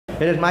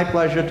It is my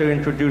pleasure to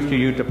introduce to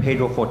you to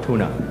Pedro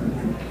Fortuna.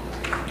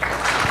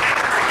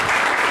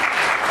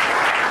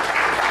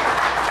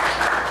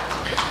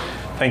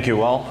 Thank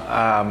you all.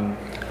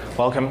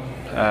 Welcome.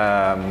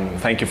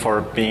 Thank you for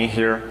being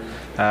here.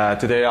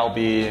 Today I'll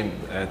be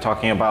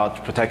talking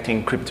about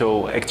protecting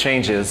crypto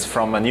exchanges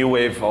from a new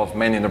wave of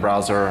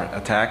man-in-the-browser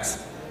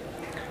attacks.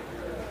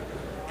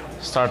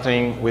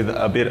 Starting with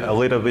a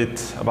little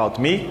bit about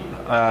me.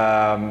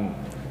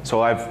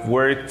 So I've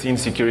worked in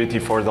security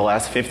for the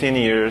last 15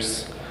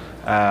 years.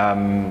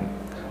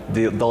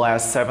 The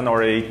last 7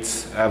 or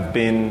 8 have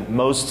been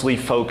mostly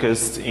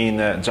focused in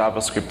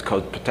JavaScript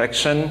code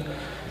protection.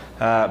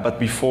 But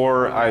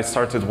before I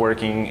started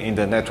working in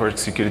the network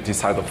security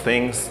side of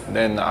things,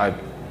 then I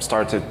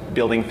started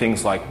building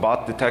things like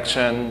bot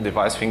detection,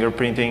 device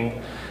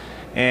fingerprinting.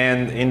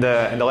 And in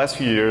the last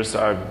few years,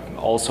 I've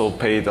also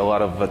paid a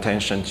lot of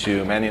attention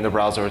to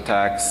man-in-the-browser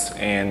attacks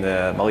and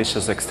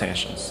malicious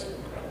extensions.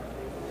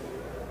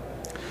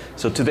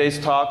 So today's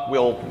talk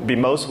will be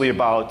mostly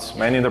about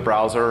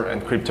man-in-the-browser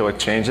and crypto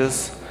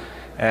exchanges.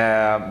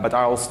 But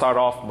I'll start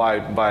off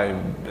by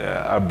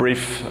a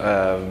brief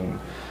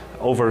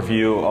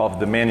overview of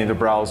the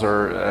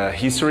man-in-the-browser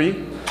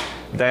history.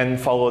 Then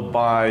followed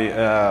by,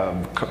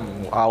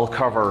 I'll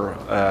cover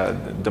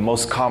the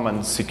most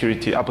common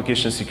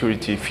application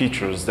security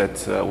features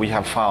that we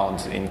have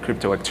found in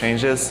crypto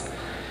exchanges.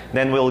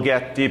 Then we'll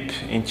get deep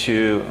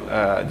into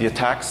the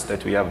attacks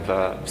that we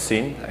have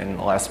seen in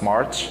last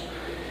March.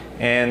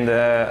 And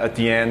at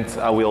the end,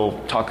 I will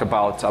talk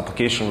about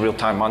application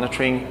real-time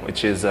monitoring,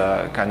 which is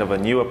kind of a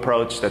new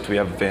approach that we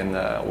have been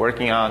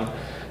working on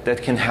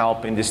that can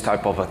help in this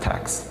type of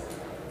attacks.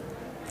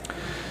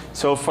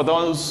 So for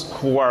those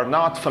who are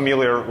not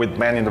familiar with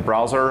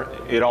man-in-the-browser,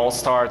 it all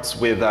starts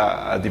with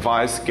a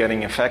device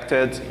getting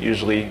affected,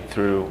 usually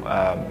through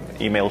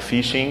email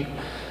phishing.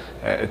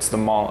 It's the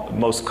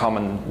most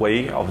common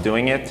way of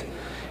doing it.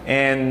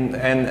 And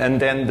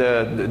then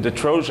the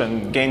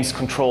Trojan gains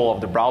control of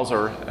the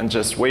browser and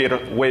just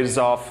waves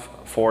off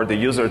for the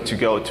user to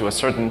go to a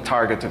certain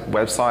targeted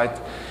website.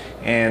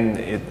 And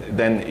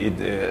then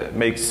it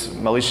makes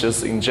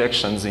malicious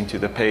injections into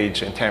the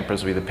page and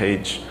tampers with the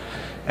page.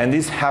 And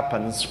this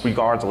happens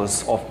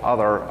regardless of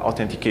other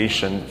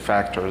authentication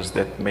factors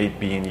that may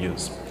be in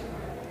use.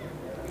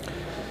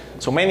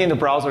 So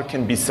man-in-the-browser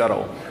can be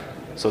subtle.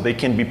 So they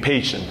can be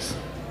patient.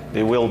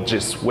 They will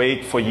just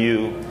wait for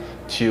you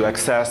to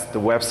access the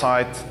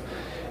website.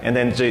 And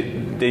then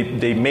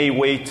they may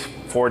wait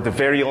for the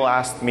very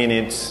last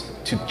minute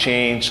to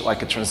change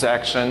like a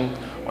transaction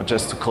or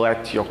just to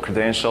collect your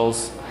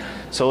credentials.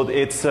 So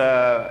they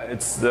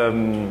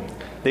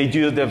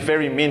do the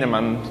very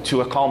minimum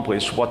to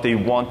accomplish what they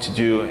want to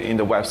do in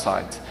the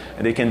website.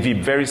 And they can be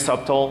very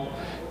subtle.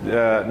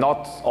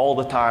 Not all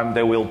the time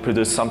they will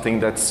produce something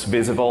that's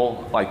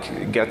visible,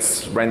 like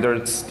gets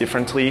rendered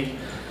differently.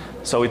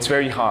 So it's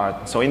very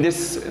hard. So in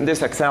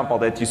this example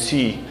that you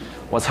see,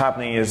 what's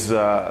happening is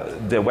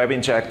the web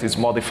inject is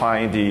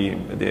modifying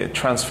the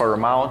transfer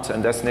amount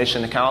and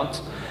destination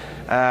account.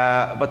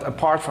 But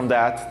apart from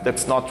that,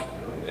 that's not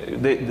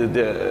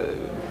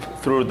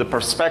through the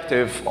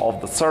perspective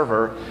of the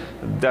server,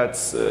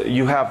 that's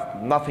you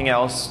have nothing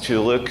else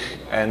to look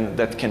and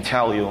that can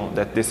tell you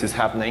that this is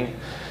happening.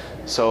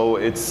 So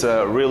it's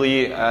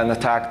really an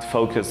attack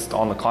focused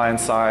on the client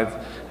side,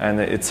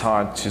 and it's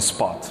hard to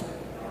spot.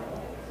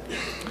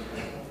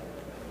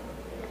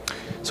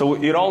 So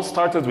it all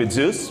started with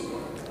Zeus,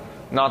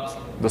 not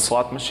the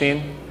slot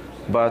machine,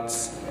 but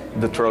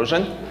the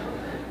Trojan.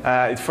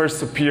 It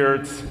first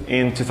appeared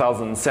in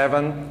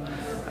 2007.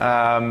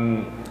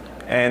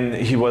 And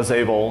he was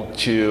able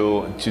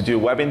to do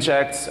web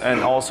injects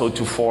and also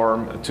to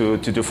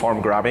do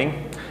form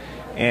grabbing.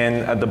 And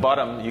at the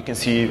bottom, you can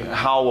see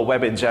how a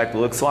web inject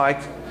looks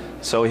like.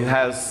 So it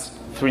has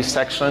 3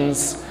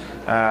 sections: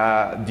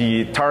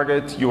 the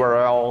target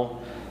URL,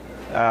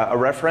 a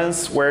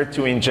reference where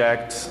to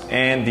inject,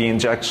 and the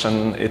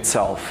injection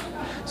itself.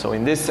 So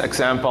in this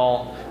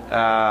example,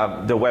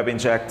 the web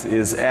inject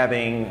is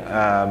adding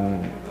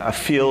a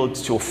field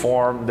to a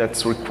form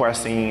that's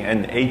requesting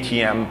an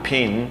ATM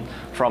PIN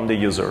from the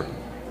user.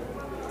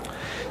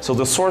 So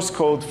the source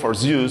code for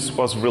Zeus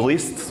was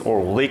released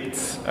or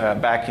leaked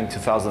back in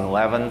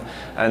 2011,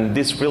 and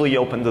this really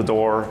opened the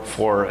door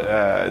for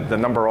the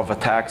number of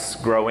attacks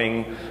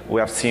growing. We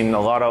have seen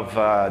a lot of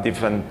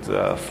different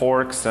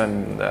forks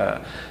and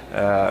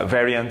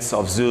variants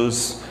of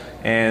Zeus,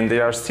 and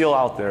they are still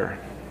out there.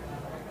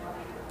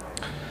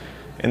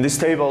 In this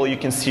table, you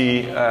can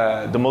see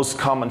the most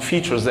common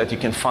features that you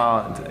can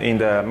find in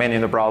the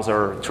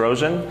man-in-the-browser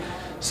Trojan.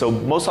 So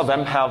most of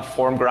them have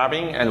form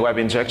grabbing and web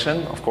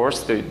injection. Of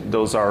course,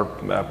 those are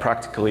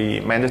practically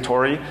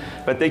mandatory,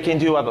 but they can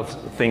do other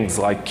things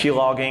like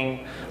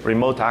keylogging,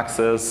 remote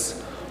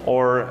access,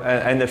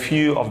 and a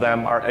few of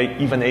them are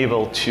even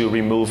able to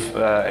remove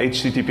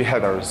HTTP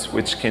headers,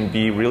 which can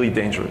be really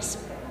dangerous.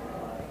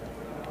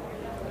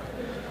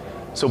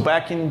 So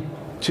back in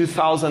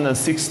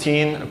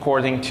 2016,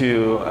 according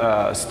to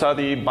a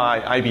study by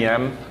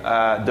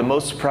IBM, the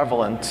most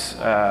prevalent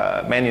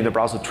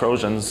man-in-the-browser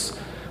Trojans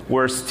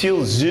were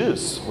still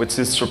Zeus, which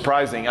is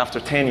surprising. After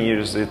 10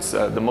 years, it's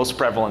the most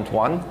prevalent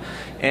one,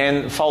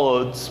 and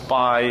followed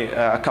by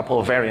a couple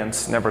of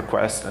variants,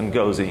 NeverQuest and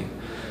Gozi.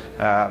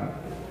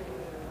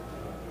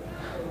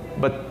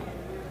 But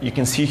you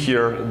can see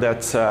here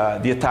that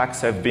the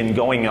attacks have been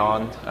going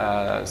on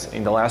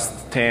in the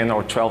last 10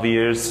 or 12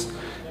 years.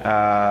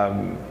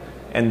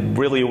 And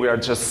really, we are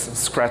just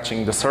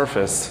scratching the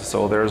surface.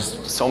 So there's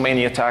so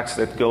many attacks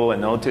that go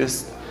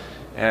unnoticed.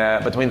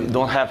 But we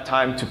don't have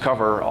time to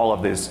cover all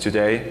of this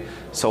today.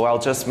 So I'll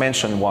just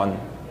mention one.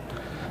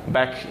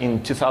 Back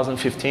in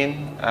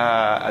 2015,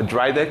 a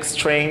Dridex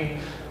train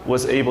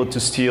was able to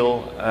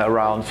steal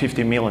around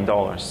 $50 million.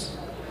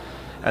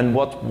 And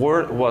what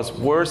was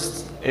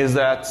worse is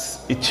that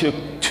it took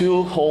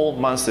 2 whole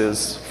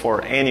months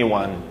for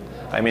anyone,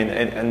 I mean,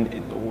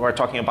 and we're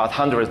talking about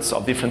hundreds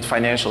of different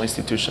financial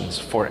institutions,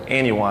 for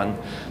anyone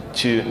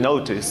to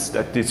notice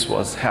that this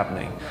was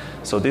happening.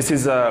 So this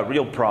is a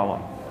real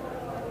problem.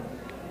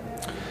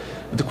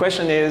 The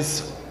question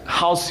is,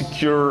 how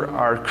secure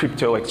are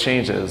crypto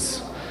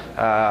exchanges?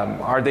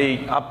 Are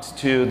they up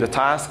to the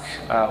task?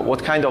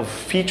 What kind of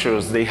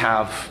features they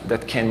have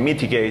that can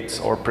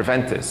mitigate or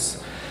prevent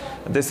this?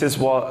 This is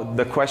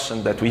the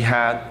question that we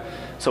had.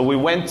 So we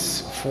went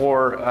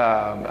for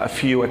a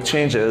few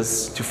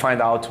exchanges to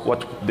find out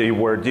what they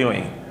were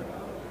doing.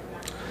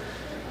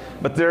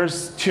 But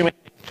there's too many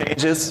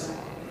exchanges.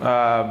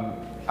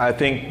 I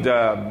think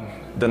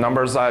the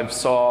numbers I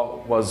saw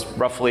was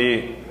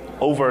roughly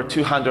over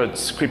 200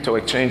 crypto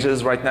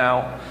exchanges right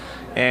now.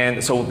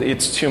 And so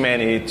it's too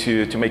many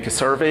to make a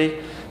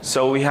survey.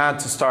 So we had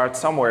to start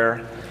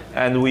somewhere,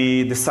 and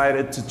we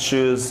decided to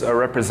choose a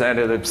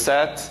representative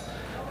set.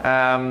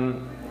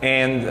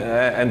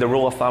 And the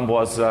rule of thumb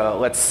was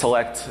let's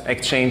select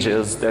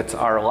exchanges that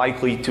are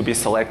likely to be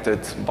selected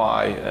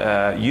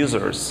by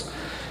users.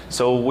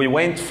 So we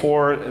went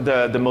for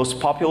the most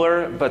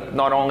popular, but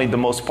not only the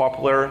most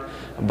popular,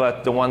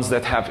 but the ones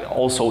that have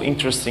also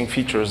interesting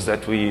features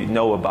that we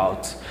know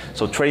about.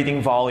 So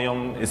trading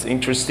volume is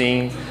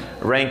interesting,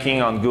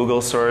 ranking on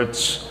Google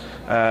search,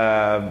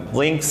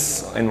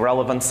 links in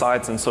relevant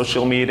sites and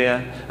social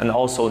media, and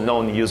also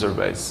known user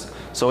base.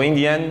 So in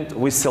the end,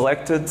 we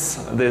selected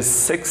these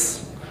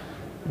 6: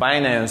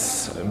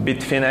 Binance,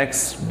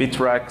 Bitfinex,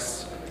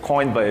 Bitrex,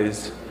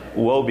 Coinbase,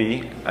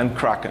 Huobi, and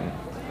Kraken.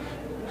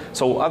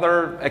 So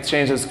other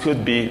exchanges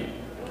could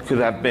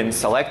have been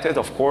selected,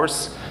 of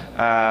course,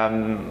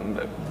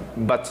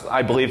 but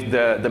I believe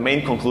the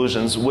main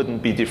conclusions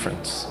wouldn't be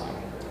different.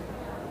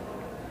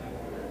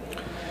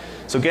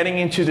 So getting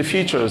into the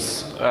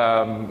features,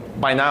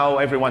 by now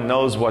everyone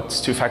knows what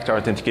two-factor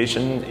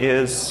authentication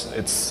is.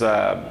 It's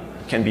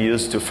can be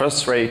used to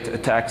frustrate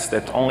attacks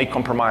that only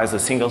compromise a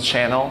single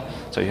channel.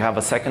 So you have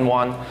a second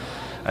one.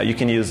 You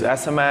can use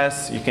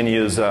SMS, you can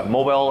use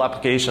mobile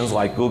applications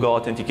like Google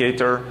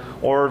Authenticator,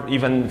 or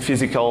even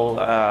physical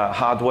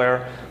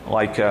hardware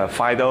like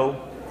FIDO.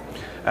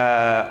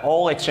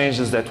 All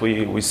exchanges that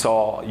we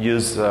saw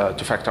use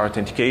two-factor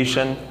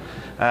authentication,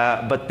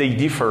 but they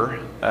differ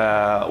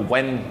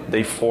when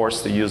they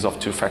force the use of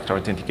two-factor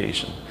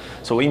authentication.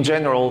 So in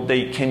general,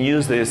 they can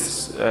use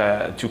this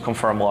to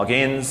confirm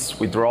logins,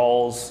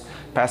 withdrawals,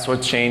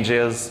 password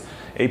changes,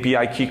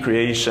 API key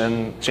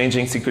creation,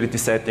 changing security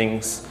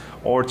settings,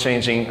 or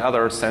changing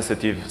other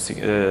sensitive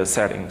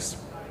settings.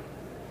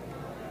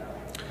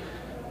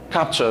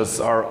 CAPTCHAs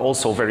are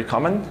also very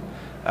common.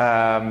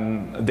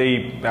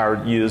 They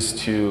are used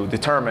to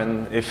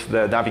determine if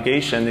the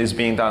navigation is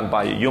being done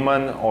by a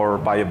human or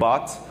by a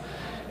bot.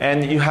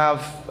 And you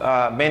have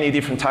many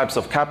different types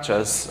of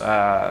CAPTCHAs.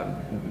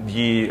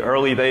 The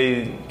early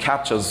day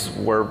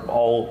CAPTCHAs were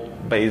all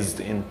based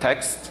in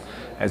text,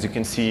 as you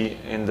can see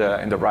in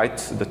the right,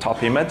 the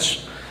top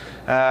image.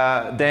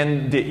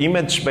 Then the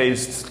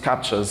image-based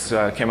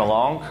CAPTCHAs came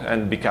along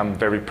and became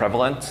very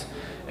prevalent.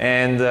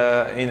 And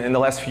in the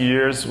last few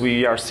years,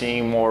 we are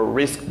seeing more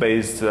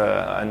risk-based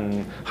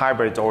and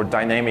hybrid or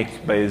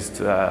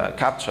dynamic-based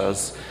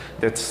CAPTCHAs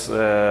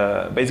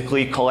that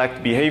basically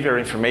collect behavior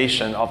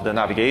information of the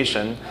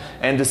navigation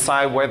and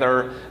decide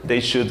whether they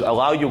should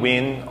allow you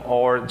in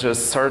or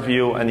just serve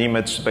you an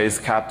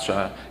image-based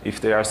CAPTCHA if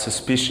they are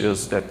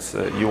suspicious that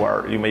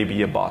you may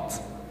be a bot.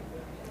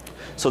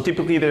 So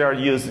typically they are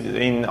used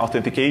in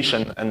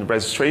authentication and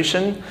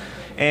registration,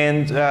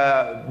 and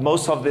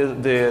most of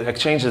the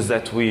exchanges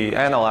that we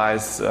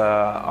analyze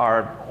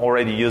are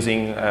already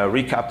using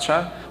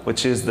reCAPTCHA,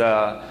 which is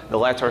the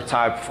latter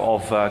type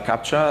of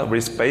CAPTCHA,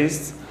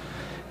 risk-based.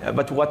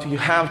 But what you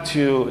have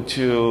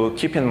to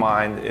keep in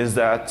mind is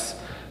that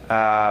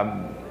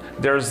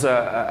there's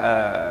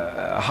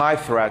a high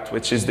threat,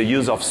 which is the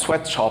use of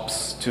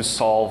sweatshops to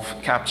solve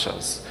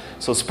CAPTCHAs.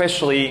 So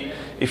especially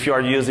if you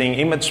are using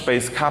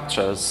image-based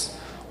CAPTCHAs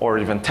or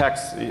even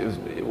text,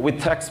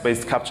 with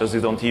text-based CAPTCHAs you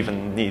don't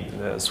even need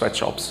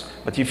sweatshops.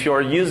 But if you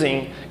are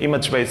using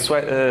image-based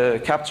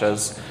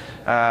CAPTCHAs,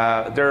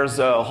 There's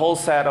a whole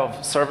set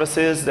of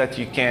services that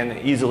you can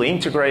easily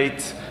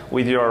integrate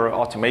with your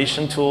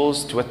automation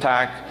tools to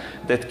attack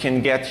that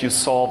can get you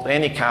solved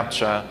any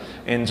CAPTCHA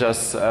in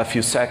just a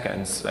few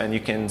seconds. And you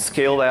can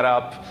scale that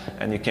up,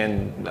 and you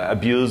can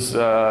abuse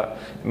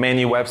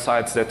many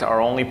websites that are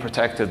only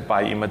protected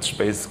by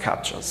image-based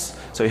CAPTCHAs.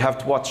 So you have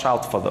to watch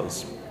out for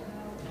those.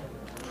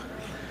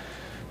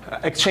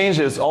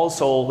 Exchanges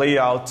also lay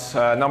out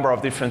a number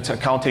of different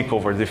account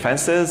takeover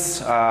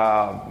defenses,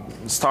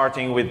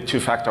 starting with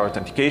two-factor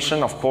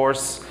authentication, of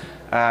course,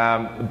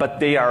 but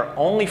they are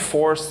only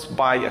forced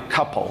by a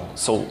couple.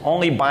 So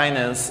only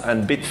Binance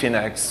and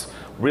Bitfinex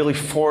really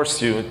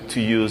force you to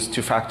use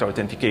two-factor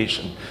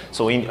authentication.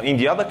 So in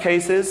the other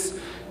cases,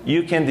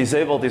 you can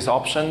disable this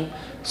option,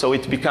 so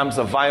it becomes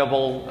a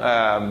viable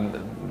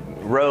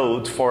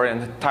road for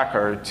an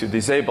attacker to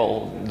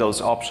disable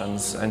those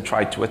options and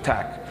try to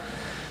attack.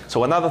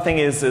 So another thing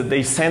is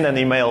they send an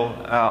email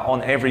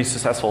on every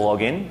successful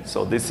login.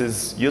 So this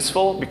is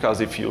useful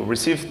because if you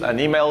receive an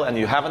email and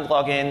you haven't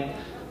logged in,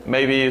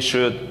 maybe you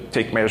should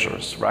take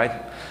measures, right?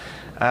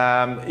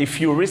 If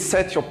you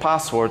reset your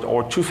password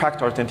or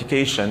two-factor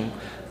authentication,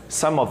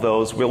 some of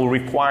those will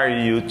require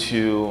you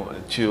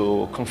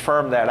to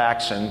confirm that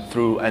action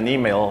through an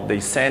email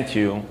they sent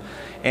you.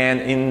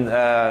 And in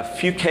a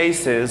few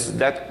cases,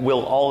 that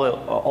will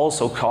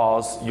also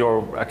cause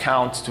your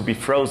account to be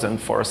frozen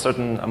for a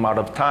certain amount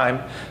of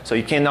time. So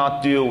you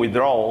cannot do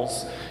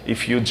withdrawals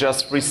if you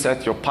just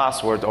reset your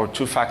password or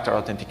two-factor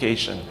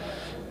authentication.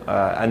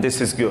 And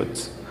this is good.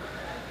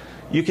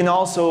 You can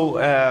also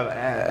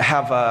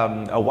have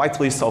a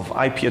whitelist of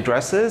IP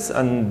addresses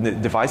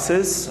and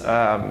devices.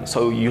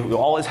 So you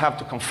always have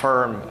to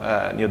confirm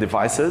new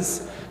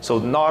devices. So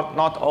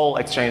not all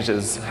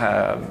exchanges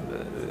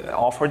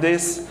offer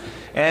this.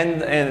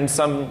 And in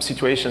some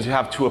situations, you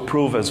have to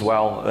approve as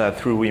well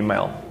through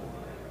email.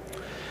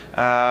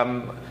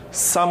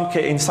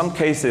 In some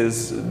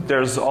cases,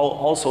 there's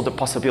also the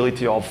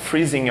possibility of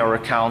freezing your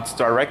account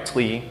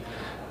directly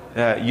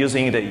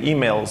using the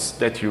emails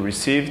that you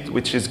received,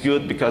 which is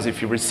good because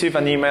if you receive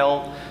an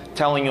email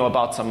telling you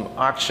about some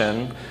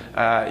action,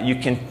 you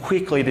can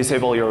quickly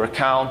disable your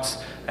account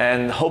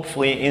and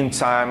hopefully in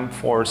time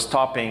for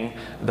stopping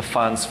the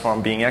funds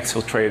from being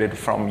exfiltrated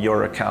from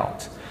your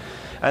account.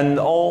 And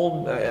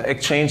all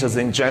exchanges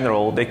in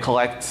general, they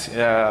collect,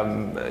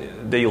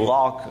 they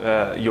log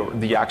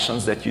the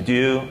actions that you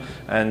do,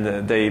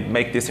 and they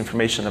make this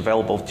information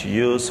available to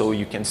you so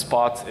you can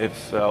spot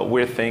if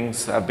weird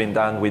things have been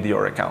done with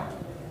your account.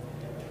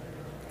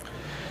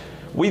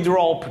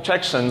 Withdrawal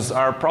protections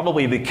are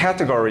probably the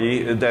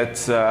category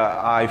that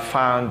I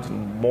found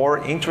more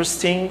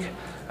interesting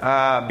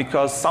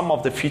because some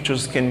of the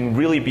features can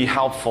really be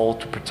helpful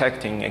to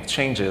protecting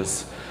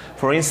exchanges.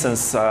 For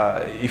instance,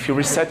 if you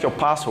reset your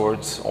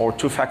passwords or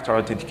two-factor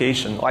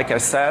authentication, like I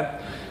said,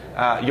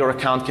 your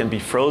account can be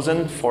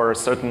frozen for a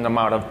certain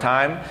amount of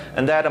time,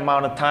 and that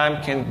amount of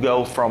time can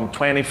go from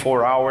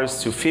 24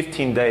 hours to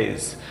 15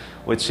 days,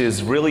 which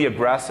is really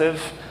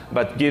aggressive,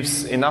 but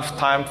gives enough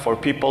time for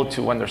people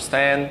to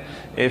understand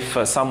if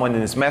someone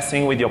is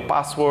messing with your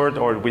password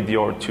or with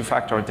your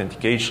two-factor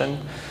authentication.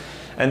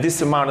 And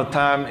this amount of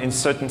time in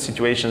certain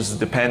situations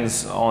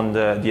depends on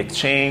the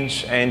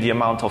exchange and the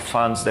amount of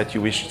funds that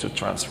you wish to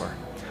transfer.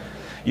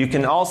 You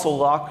can also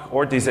lock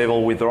or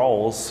disable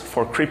withdrawals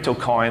for crypto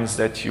coins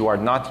that you are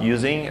not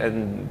using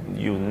and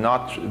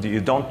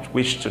you don't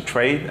wish to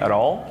trade at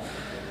all.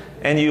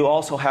 And you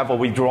also have a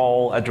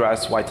withdrawal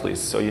address whitelist.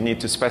 So you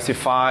need to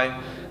specify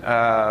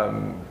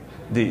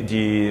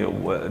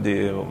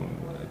the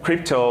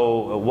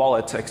crypto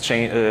wallet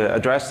exchange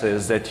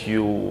addresses that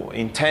you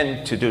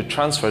intend to do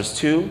transfers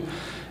to,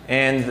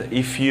 and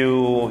if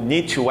you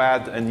need to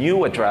add a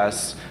new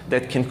address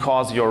that can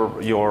cause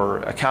your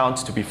account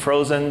to be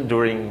frozen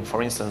during,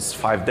 for instance,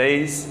 5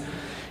 days,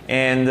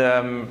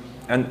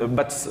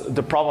 but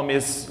the problem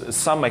is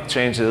some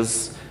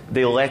exchanges,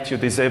 they let you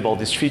disable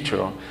this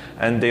feature,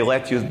 and they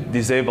let you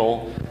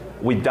disable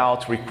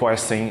without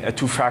requesting a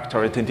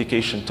two-factor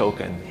authentication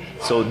token.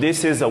 So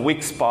this is a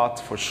weak spot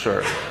for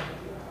sure.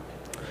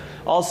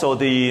 Also,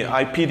 the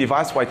IP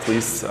device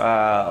whitelist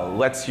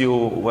lets you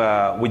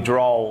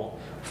withdraw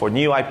for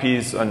new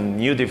IPs on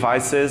new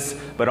devices,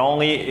 but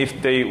only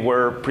if they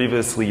were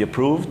previously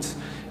approved.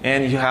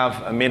 And you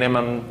have a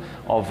minimum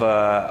of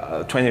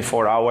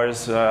 24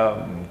 hours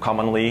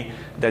commonly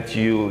that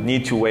you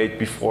need to wait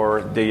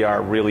before they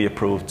are really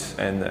approved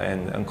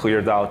and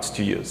cleared out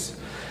to use.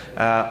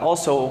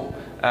 Also,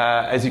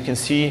 as you can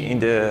see in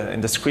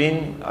the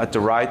screen at the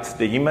right,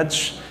 the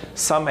image,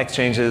 some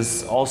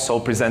exchanges also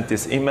present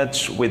this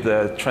image with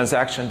the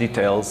transaction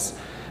details,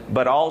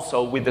 but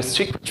also with the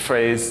secret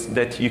phrase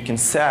that you can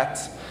set,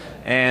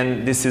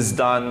 and this is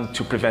done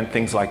to prevent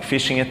things like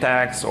phishing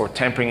attacks or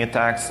tampering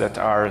attacks that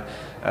are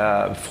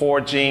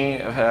forging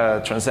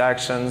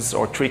transactions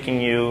or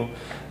tricking you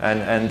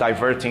and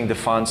diverting the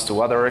funds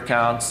to other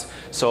accounts.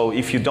 So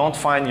if you don't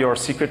find your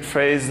secret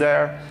phrase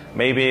there,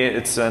 maybe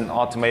it's an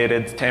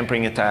automated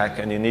tampering attack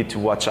and you need to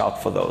watch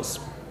out for those.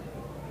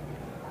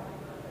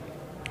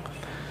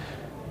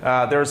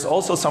 There's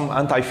also some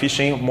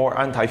more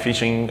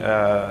anti-phishing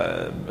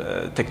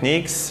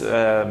techniques.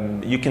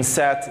 You can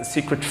set a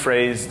secret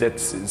phrase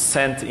that's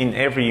sent in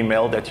every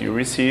email that you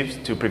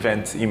receive to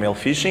prevent email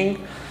phishing.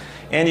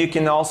 And you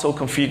can also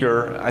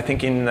configure, I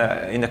think in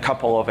a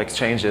couple of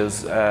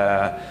exchanges,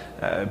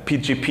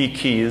 PGP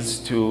keys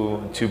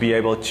to be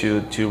able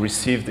to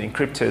receive the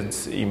encrypted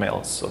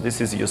emails. So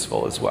this is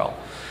useful as well.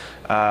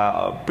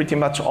 Pretty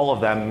much all of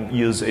them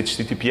use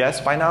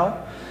HTTPS by now.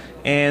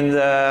 And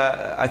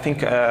I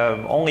think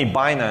only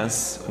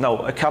Binance, no,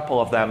 a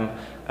couple of them,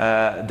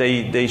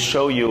 they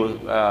show you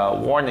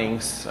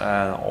warnings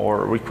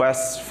or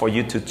requests for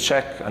you to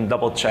check and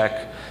double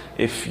check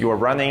if you're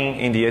running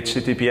in the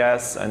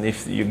HTTPS and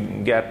if you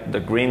get the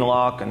green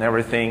lock and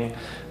everything,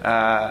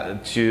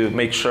 to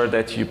make sure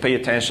that you pay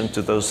attention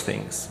to those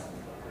things.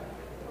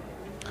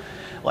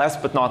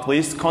 Last but not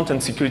least,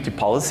 content security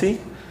policy.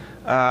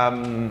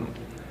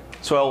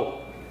 So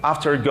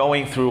after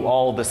going through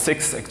all the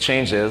 6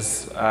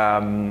 exchanges,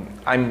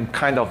 I'm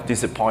kind of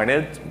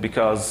disappointed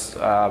because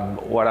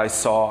what I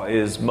saw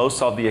is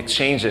most of the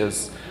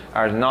exchanges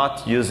are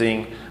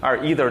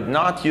either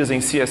not using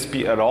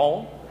CSP at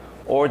all,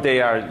 or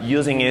they are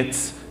using it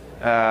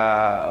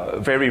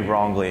very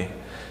wrongly.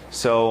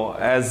 So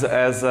as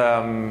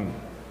a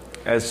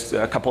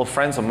couple of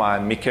friends of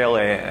mine, Michele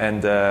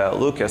and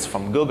Lucas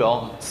from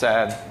Google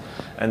said,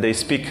 and they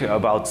speak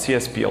about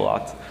CSP a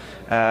lot,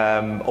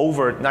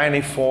 over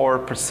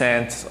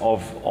 94%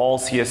 of all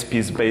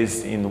CSPs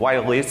based in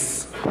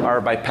whitelists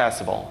are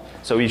bypassable.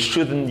 So you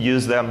shouldn't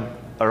use them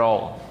at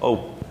all.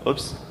 Oh,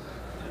 oops.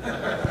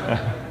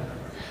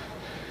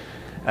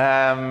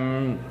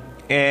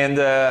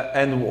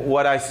 And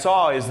what I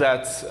saw is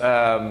that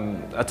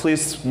at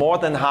least more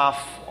than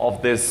half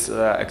of these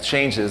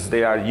exchanges,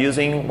 they are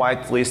using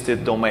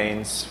whitelisted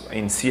domains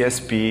in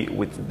CSP,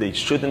 which they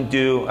shouldn't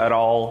do at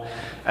all.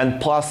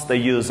 And plus, they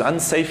use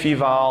unsafe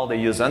eval, they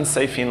use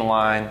unsafe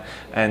inline,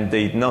 and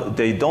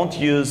they don't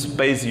use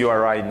base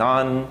URI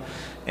none.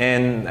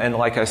 And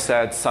like I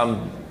said,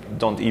 some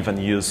don't even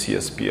use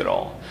CSP at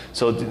all.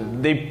 So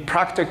they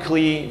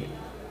practically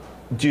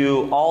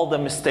do all the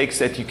mistakes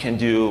that you can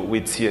do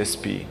with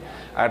CSP.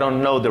 I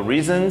don't know the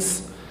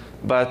reasons,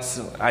 but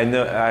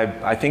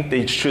I think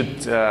they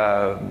should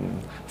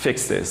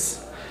fix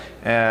this.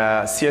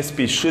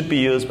 CSP should be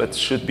used, but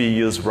should be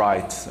used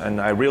right.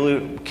 And I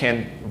really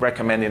can't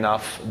recommend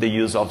enough the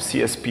use of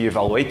CSP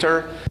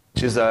Evaluator,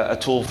 which is a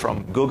tool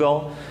from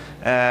Google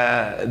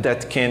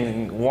that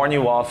can warn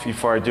you off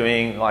if you are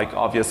doing like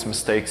obvious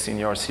mistakes in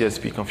your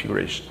CSP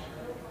configuration.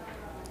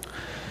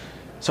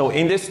 So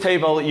in this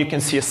table, you can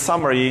see a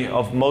summary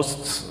of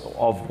most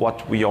of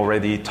what we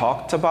already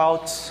talked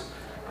about.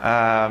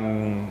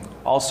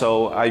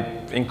 Also, I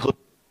include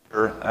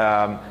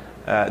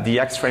the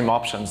X-frame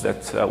options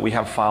that we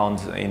have found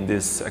in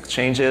these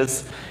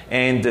exchanges.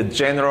 And the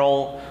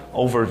general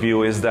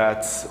overview is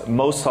that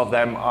most of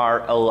them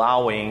are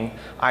allowing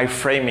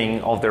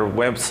iframing of their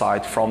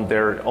website from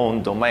their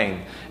own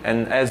domain.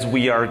 And as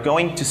we are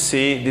going to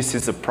see, this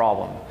is a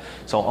problem.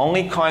 So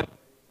only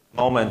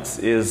moment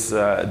is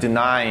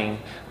denying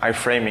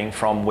iframing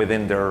from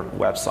within their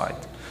website.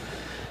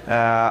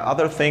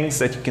 Other things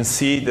that you can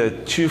see, the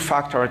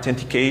two-factor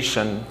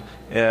authentication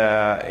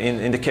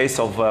in the case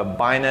of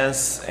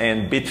Binance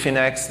and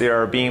Bitfinex, they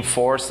are being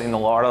forced in a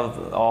lot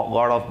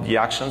of the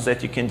actions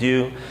that you can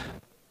do.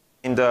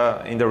 In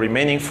the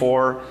remaining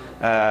 4,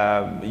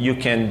 you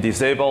can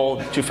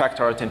disable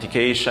two-factor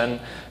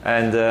authentication,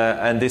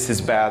 and this is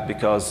bad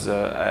because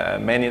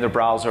many in the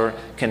browser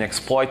can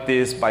exploit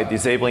this by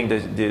disabling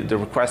the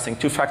requesting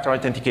two-factor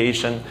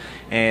authentication,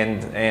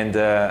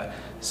 and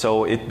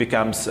so it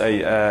becomes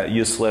a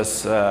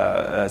useless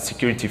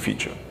security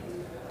feature.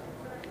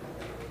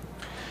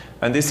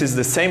 And this is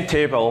the same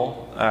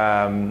table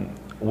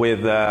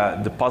with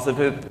the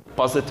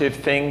positive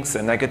things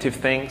and negative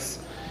things.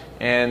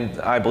 And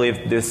I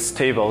believe this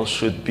table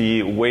should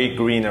be way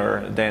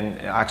greener than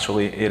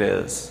actually it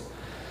is.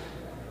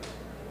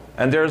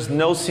 And there's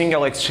no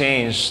single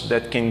exchange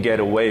that can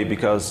get away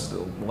because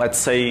let's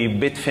say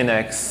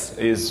Bitfinex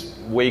is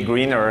way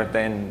greener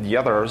than the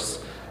others,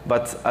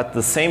 but at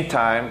the same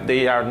time,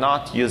 they are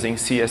not using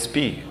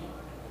CSP.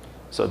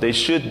 So they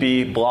should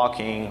be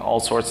blocking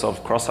all sorts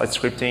of cross-site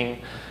scripting,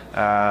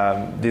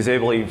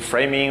 disabling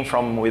framing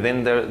from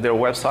within their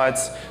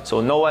websites, so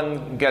no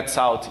one gets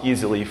out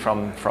easily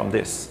from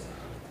this.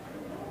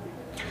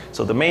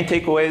 So the main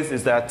takeaways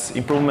is that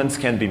improvements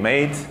can be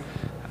made.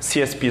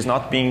 CSP is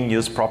not being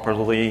used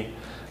properly.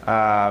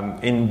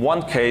 In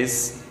one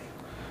case,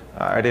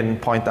 I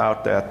didn't point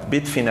out that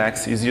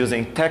Bitfinex is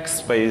using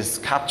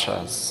text-based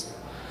captchas,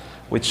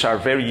 which are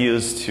very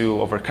used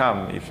to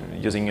overcome if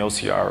using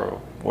OCR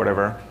or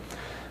whatever.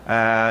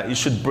 You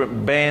should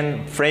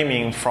ban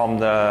framing from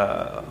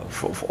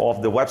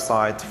of the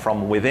website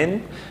from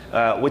within,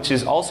 which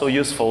is also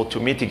useful to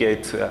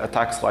mitigate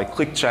attacks like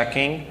click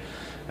checking.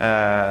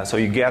 So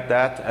you get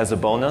that as a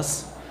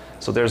bonus.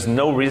 So there's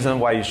no reason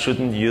why you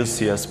shouldn't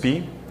use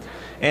CSP.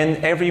 And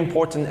every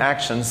important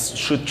action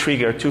should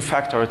trigger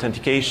two-factor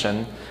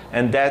authentication,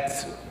 and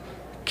that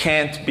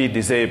can't be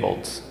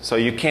disabled. So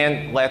you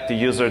can't let the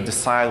user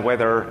decide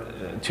whether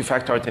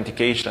two-factor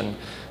authentication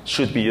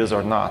should be used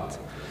or not.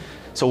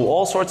 So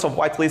all sorts of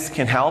whitelists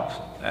can help.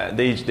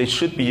 They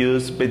should be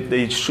used, but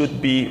they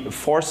should be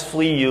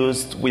forcefully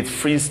used with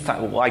freeze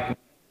time, like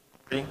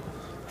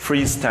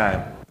freeze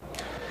time.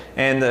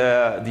 And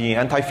the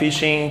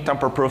anti-phishing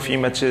tamper-proof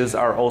images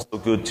are also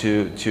good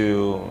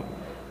to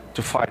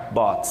fight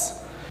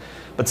bots.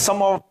 But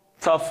some of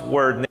the stuff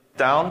were nailed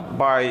down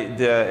by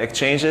the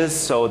exchanges,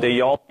 so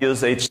they all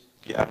use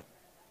HTTPS.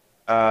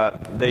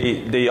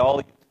 They all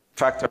use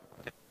factor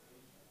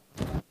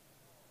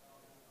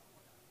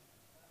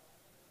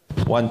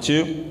 1,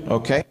 2,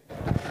 okay.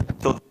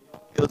 So they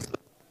use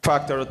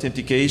factor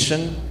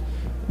authentication.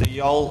 They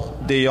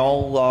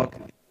all log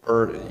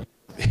for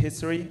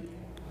history.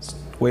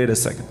 Wait a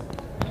second.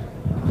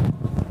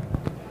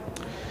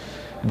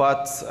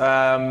 But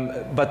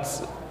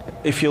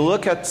if you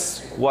look at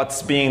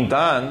what's being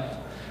done,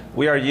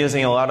 we are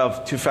using a lot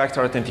of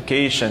two-factor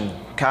authentication,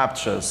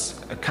 captchas,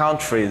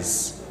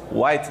 countries,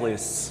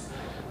 whitelists,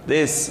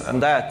 this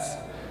and that.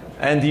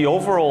 And the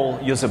overall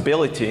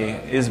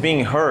usability is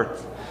being hurt.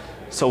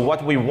 So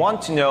what we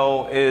want to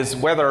know is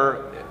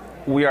whether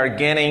we are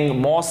getting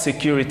more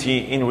security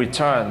in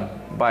return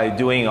by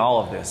doing all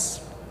of this.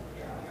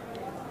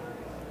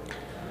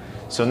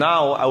 So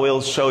now I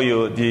will show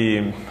you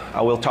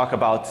I will talk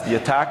about the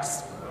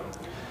attacks.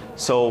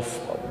 So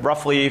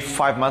roughly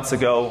 5 months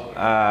ago,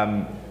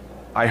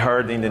 I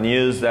heard in the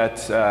news that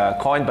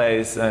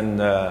Coinbase and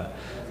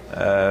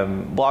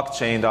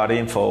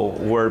blockchain.info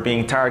were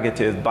being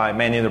targeted by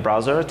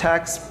man-in-the-browser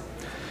attacks.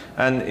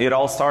 And it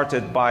all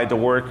started by the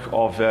work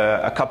of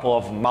a couple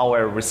of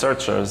malware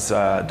researchers,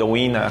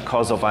 Dowina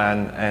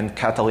Kosovan and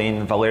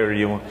Catalin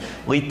Valeriu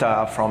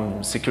Lita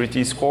from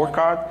Security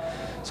Scorecard.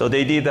 So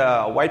they did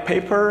a white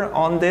paper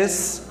on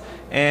this,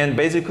 and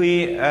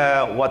basically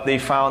what they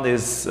found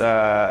is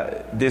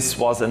this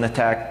was an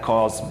attack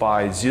caused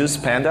by Zeus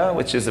Panda,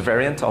 which is a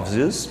variant of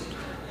Zeus.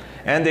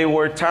 And they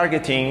were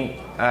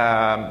targeting,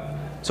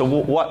 so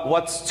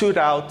what stood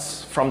out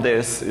from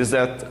this is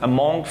that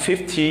among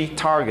 50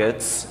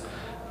 targets,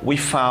 we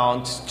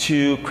found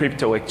 2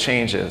 crypto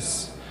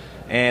exchanges.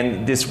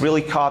 And this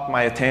really caught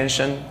my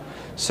attention.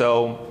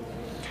 So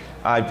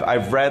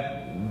I've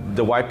read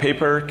the white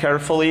paper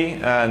carefully,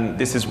 and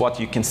this is what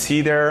you can see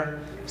there.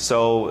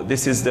 So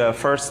this is the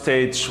first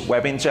stage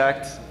web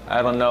inject.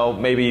 I don't know,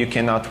 maybe you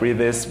cannot read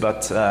this,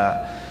 but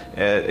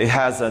it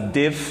has a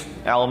div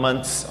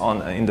element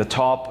in the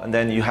top, and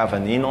then you have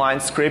an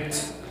inline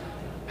script.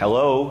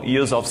 Hello,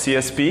 use of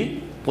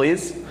CSP,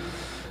 please.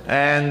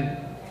 And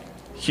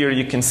here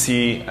you can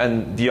see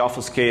the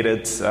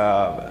deobfuscated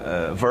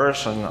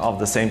version of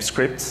the same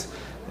script.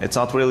 It's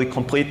not really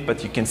complete,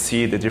 but you can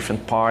see the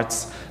different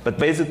parts. But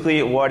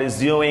basically what it's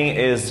doing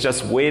is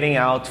just waiting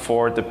out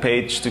for the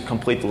page to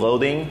complete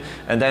loading,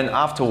 and then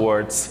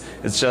afterwards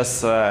it's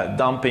just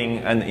dumping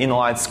an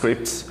inline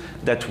script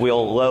that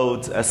will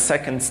load a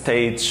second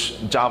stage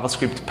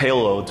JavaScript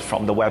payload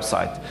from the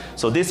website.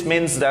 So this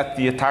means that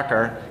the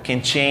attacker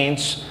can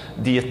change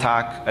the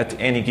attack at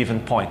any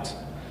given point.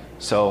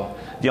 So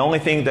the only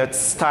thing that's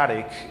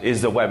static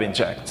is the web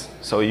inject.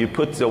 So you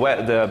put the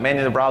man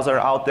in the browser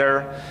out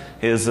there,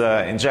 is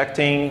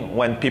injecting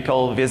when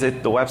people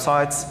visit the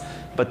websites,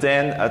 but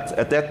then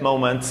at that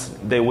moment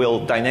they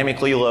will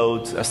dynamically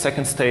load a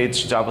second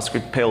stage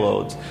JavaScript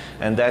payload,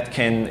 and that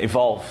can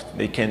evolve.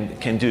 They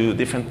can do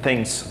different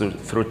things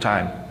through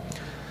time.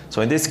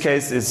 So in this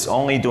case it's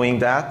only doing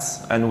that,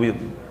 and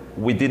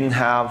we didn't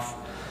have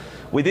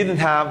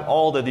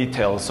all the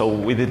details. So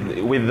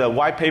with the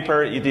white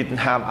paper, you didn't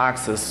have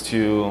access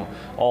to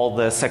all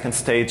the second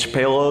stage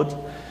payload.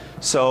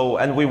 So,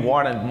 and we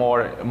wanted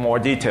more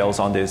details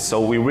on this. So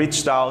we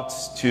reached out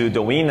to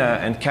Dowina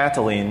and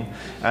Catalin,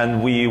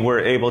 and we were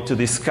able to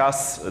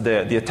discuss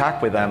the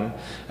attack with them.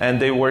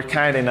 And they were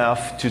kind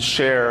enough to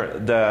share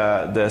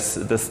the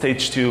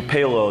stage 2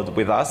 payload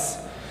with us.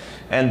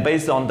 And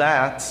based on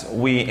that,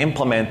 we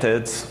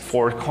implemented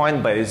for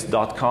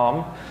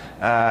Coinbase.com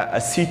a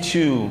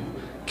C2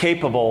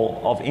 capable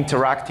of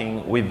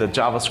interacting with the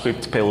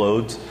JavaScript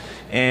payload,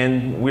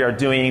 and we are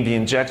doing the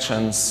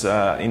injections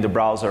in the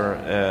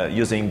browser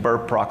using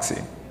burp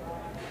proxy.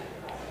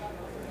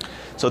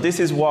 So this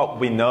is what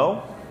we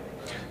know.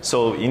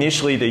 So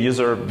initially the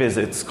user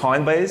visits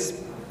Coinbase.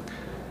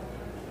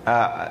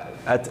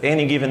 At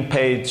any given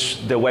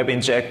page, the web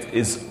inject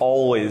is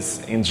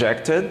always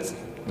injected,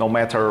 no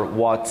matter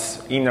what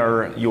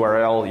inner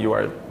URL you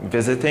are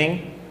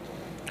visiting.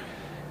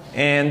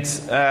 And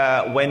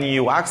when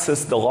you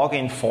access the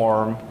login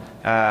form,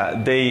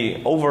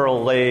 they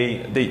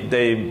overlay,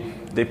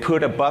 they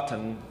put a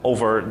button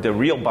over the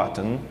real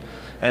button,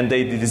 and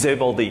they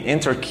disable the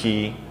enter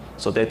key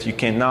so that you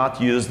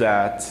cannot use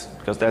that,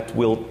 because that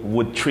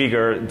would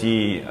trigger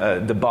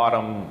the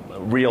bottom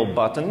real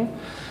button,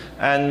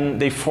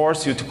 and they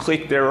force you to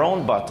click their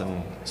own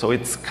button. So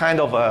it's kind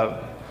of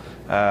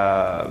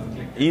a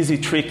easy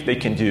trick they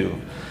can do.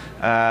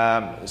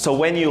 So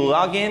when you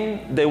log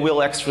in, they will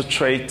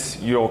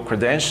exfiltrate your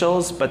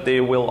credentials, but they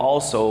will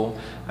also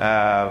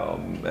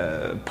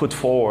put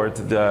forward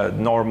the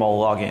normal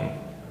login.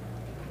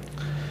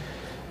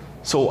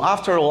 So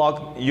after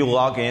you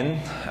log in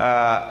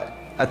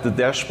at the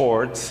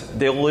dashboard,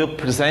 they will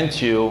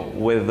present you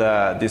with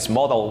this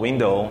modal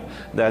window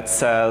that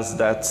says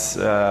that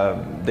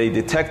they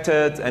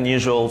detected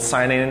unusual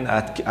sign-in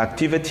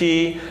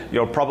activity.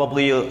 You're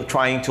probably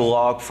trying to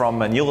log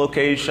from a new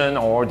location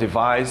or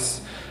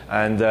device.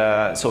 And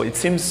so it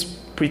seems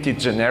pretty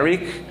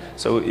generic.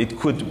 So it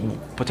could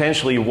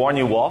potentially warn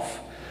you off.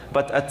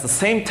 But at the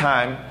same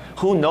time,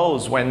 who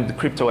knows when the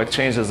crypto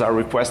exchanges are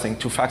requesting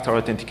two-factor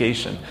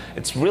authentication?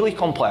 It's really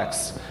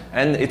complex,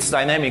 and it's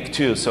dynamic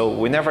too, so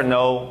we never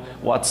know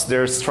what's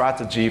their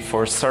strategy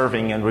for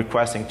serving and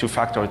requesting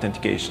two-factor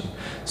authentication.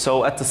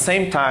 So at the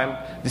same time,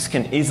 this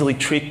can easily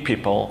trick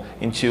people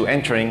into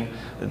entering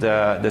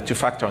the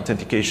two-factor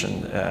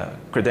authentication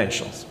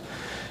credentials.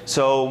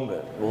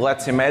 So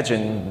let's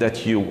imagine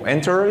that you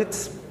enter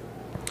it,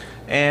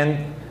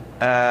 and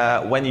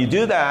when you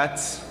do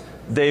that,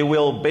 they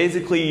will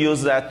basically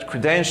use that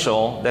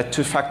credential, that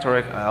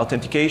two-factor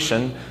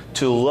authentication,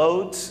 to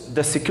load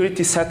the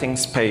security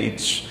settings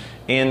page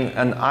in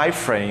an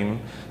iframe.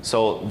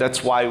 So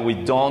that's why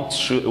we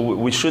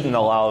shouldn't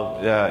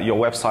allow your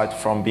website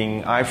from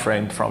being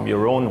iframed from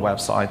your own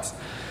website.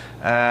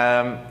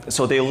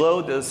 So they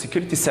load the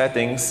security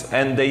settings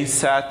and they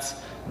set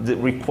the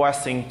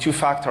requesting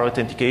two-factor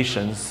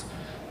authentications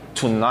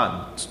to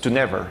none, to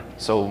never.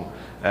 So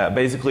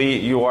basically,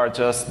 you are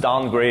just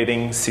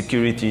downgrading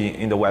security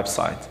in the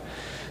website.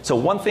 So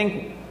one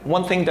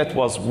thing that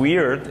was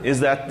weird is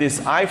that this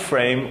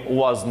iframe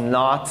was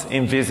not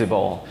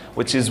invisible,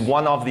 which is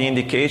one of the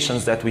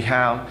indications that we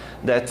have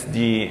that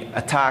the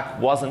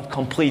attack wasn't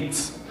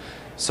complete.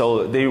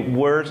 So they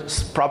were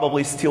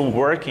probably still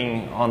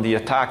working on the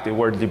attack. They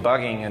were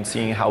debugging and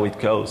seeing how it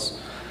goes.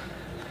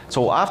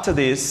 So after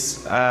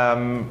this,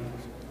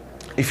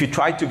 if you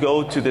try to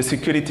go to the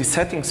security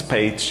settings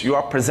page, you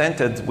are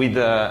presented with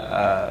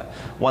a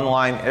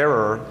one-line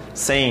error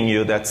saying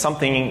you that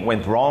something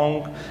went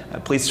wrong,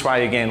 please try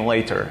again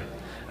later.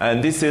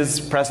 And this is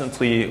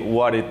presently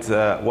what it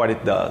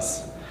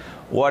does.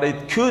 What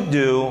it could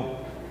do,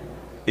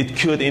 it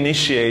could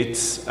initiate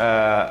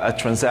a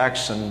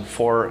transaction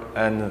for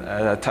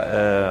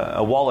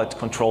a wallet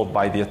controlled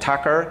by the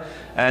attacker,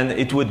 and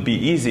it would be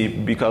easy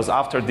because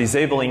after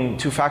disabling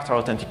two-factor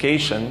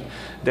authentication,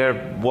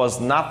 there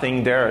was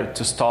nothing there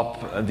to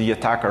stop the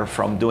attacker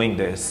from doing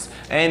this,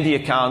 and the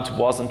account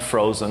wasn't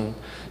frozen,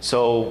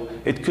 so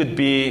it could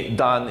be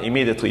done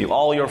immediately.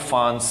 All your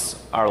funds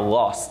are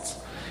lost,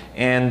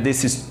 and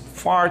this is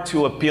far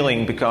too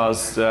appealing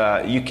because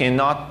you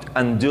cannot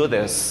undo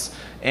this,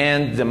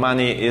 and the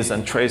money is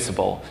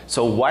untraceable.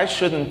 So why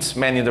shouldn't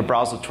many of the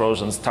browser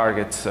Trojans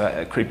target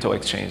crypto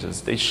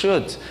exchanges? They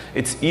should.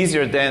 It's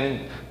easier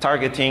than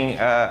targeting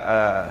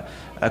a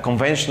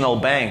conventional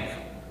bank,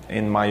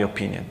 in my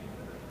opinion.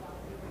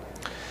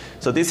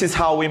 So this is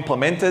how we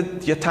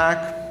implemented the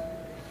attack.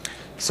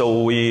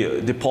 So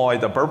we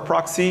deployed a burp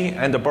proxy,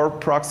 and the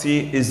burp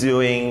proxy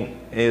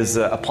is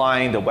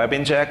applying the web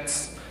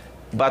injects,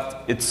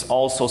 but it's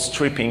also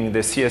stripping the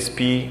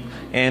CSP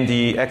and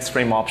the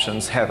X-frame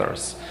options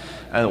headers.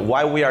 And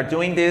why we are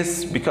doing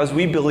this? Because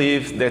we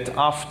believe that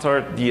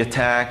after the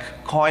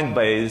attack,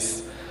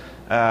 Coinbase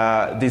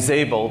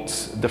disabled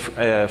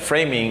the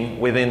framing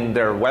within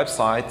their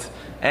website,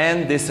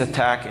 and this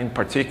attack in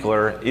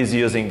particular is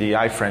using the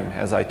iframe,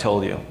 as I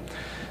told you.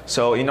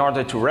 So in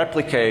order to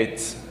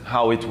replicate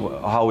how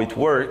it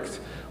worked,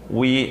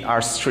 we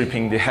are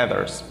stripping the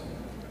headers.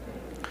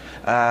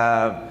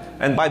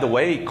 And by the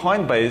way,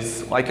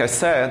 Coinbase, like I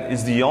said,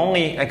 is the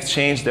only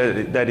exchange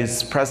that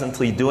is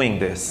presently doing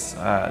this.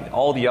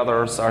 All the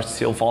others are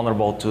still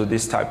vulnerable to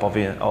this type of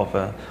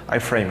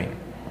iframing.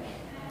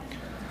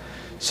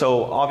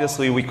 So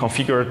obviously we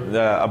configured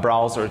a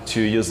browser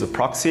to use the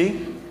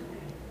proxy,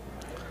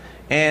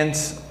 and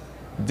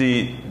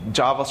the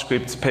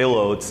JavaScript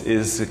payload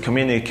is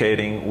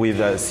communicating with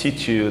a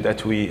C2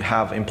 that we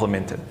have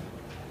implemented.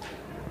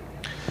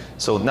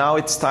 So now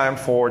it's time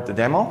for the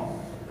demo.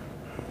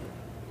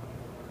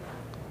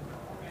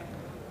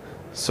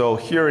 So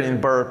here in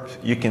burp,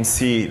 you can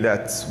see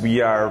that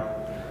we are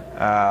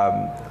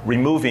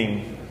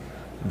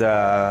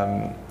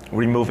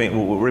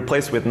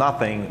replace with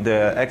nothing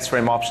the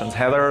X-frame options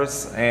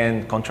headers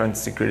and content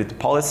security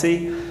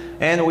policy,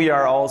 and we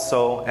are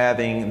also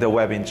adding the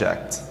web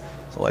inject.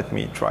 So let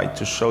me try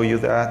to show you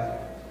that.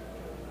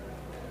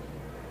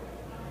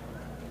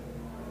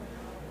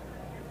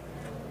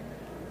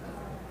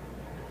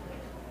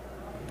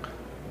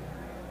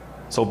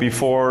 So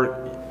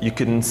before you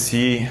couldn't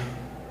see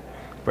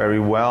very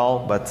well,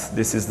 but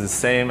this is the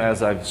same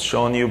as I've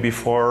shown you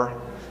before.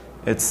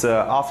 It's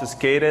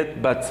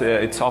obfuscated, but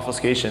its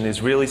obfuscation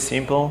is really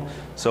simple.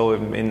 So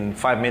in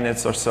 5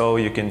 minutes or so,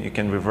 you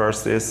can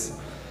reverse this.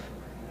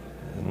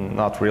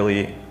 Not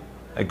really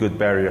a good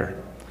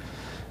barrier.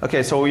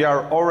 Okay, so we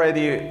are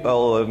already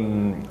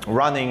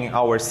running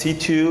our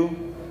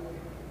C2.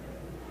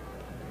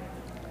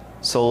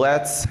 So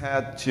let's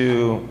head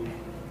to,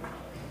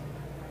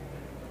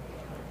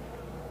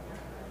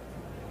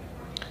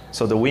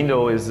 so the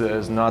window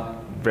is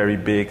not very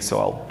big, so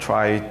I'll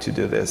try to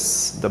do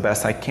this the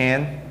best I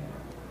can.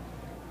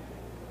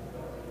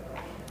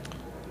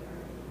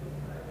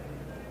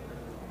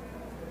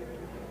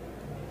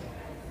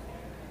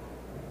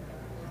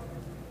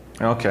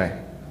 Okay.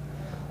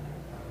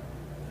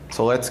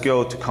 So let's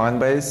go to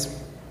Coinbase.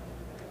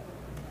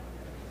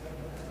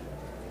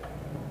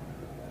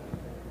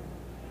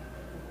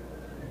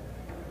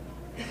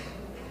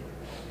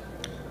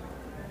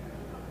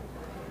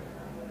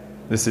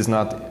 This is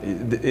not,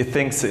 it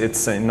thinks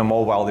it's in a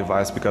mobile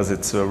device because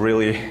it's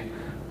really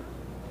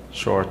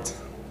short.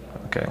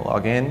 Okay,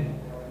 log in.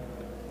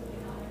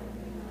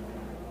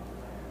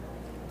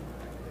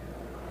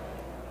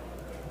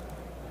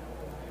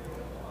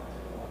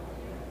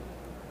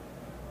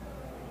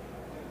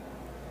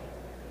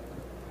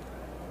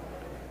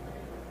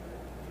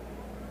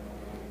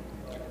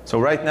 So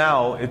right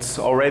now, it's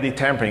already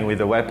tampering with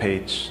the web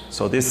page.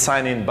 So this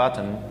sign in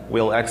button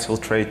will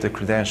exfiltrate the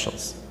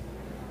credentials.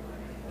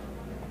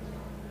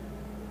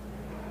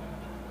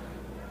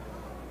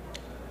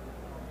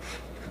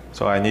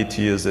 So I need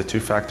to use the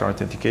two-factor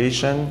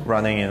authentication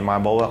running in my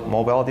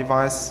mobile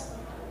device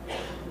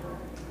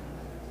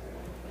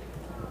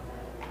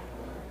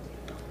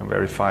and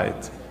verify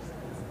it.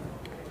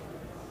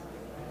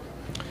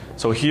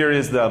 So here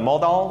is the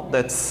modal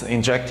that's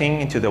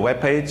injecting into the web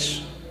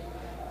page.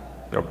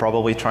 You're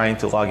probably trying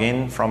to log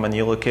in from a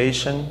new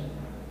location.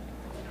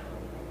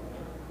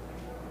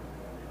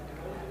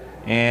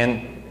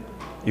 And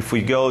if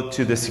we go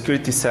to the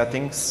security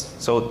settings,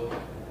 so,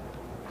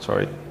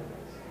 sorry,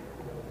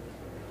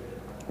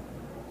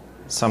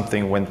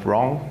 something went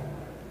wrong.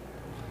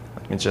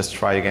 Let me just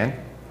try again.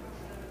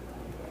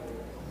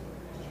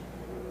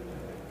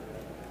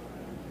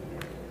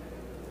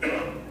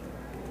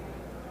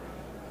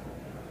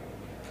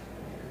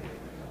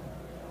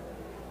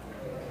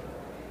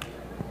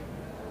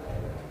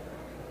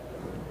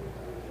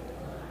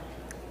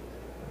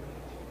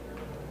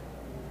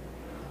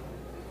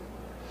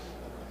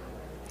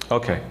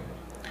 Okay,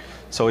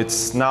 so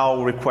it's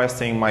now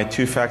requesting my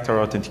two-factor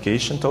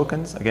authentication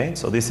tokens again.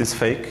 So this is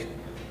fake,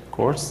 of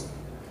course.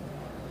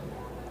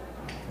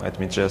 Let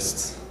me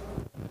just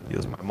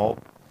use my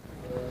mobile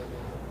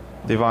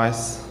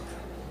device.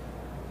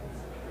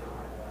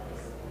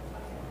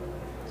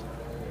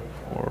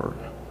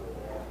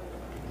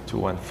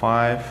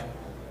 4215.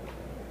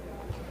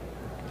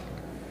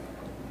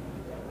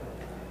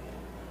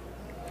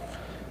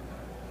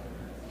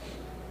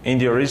 In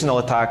the original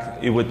attack,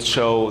 it would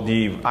show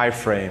the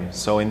iframe.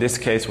 So in this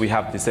case, we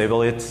have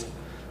disabled it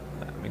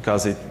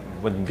because it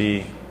wouldn't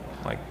be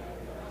like,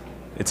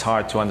 it's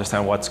hard to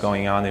understand what's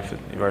going on if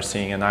you are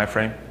seeing an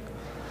iframe.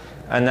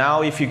 And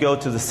now if you go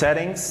to the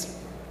settings,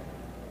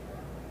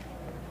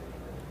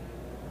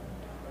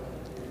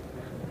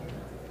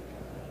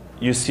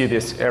 you see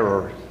this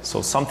error.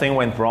 So something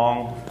went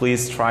wrong,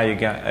 please try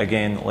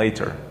again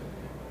later.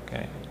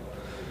 Okay.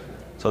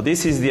 So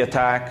this is the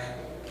attack.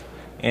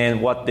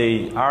 And what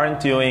they aren't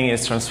doing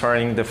is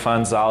transferring the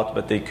funds out,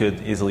 but they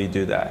could easily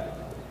do that.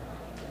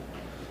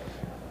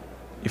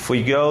 If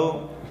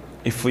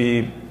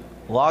we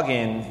log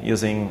in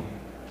using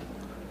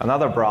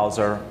another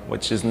browser,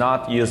 which is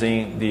not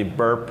using the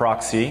burp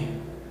proxy,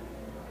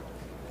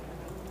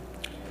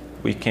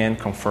 we can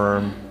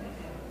confirm .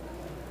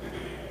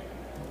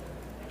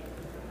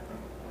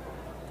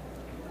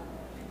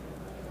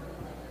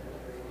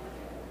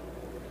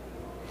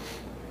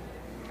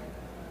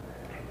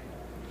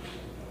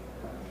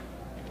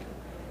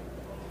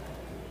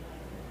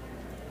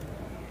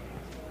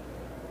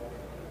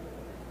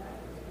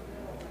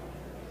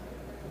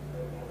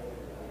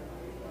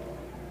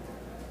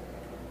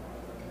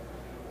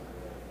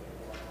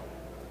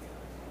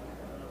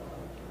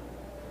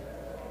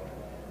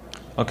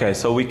 Okay,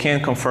 so we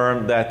can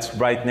confirm that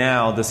right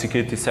now the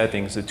security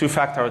settings, the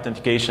two-factor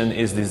authentication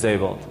is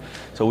disabled.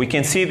 So we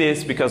can see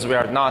this because we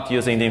are not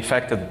using the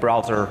infected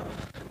browser,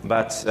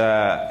 but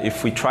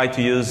if we try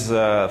to use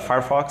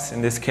Firefox,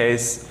 in this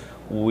case,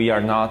 we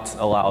are not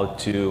allowed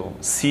to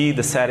see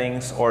the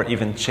settings or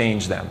even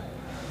change them.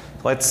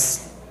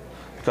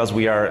 Because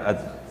we are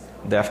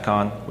at DEF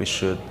CON, we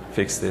should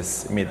fix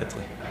this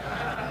immediately.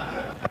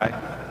 Right?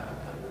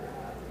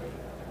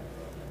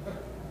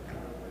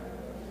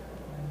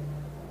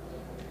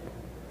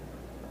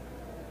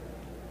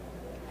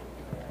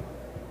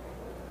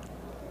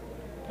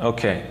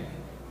 Okay.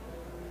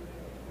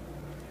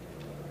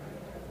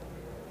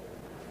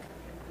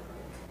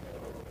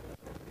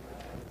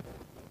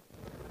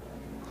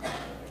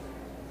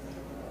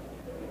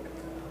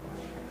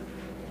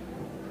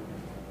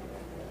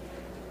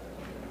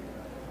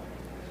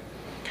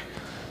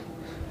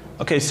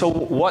 Okay, so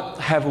what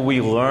have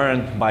we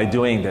learned by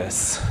doing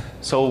this?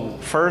 So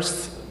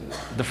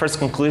the first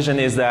conclusion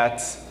is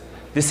that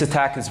this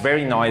attack is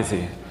very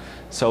noisy.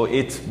 So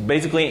it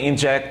basically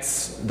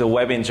injects the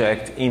web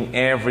inject in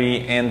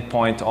every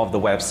endpoint of the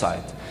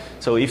website.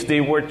 So if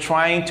they were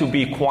trying to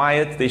be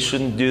quiet, they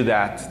shouldn't do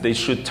that. They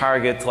should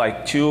target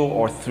like 2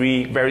 or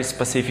 3 very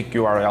specific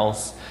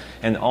URLs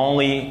and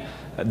only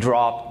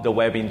drop the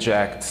web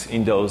inject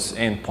in those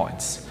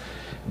endpoints.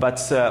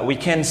 But we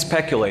can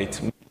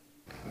speculate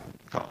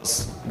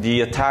because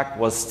the attack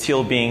was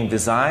still being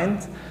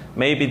designed.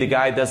 Maybe the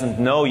guy doesn't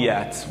know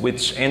yet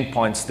which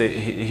endpoints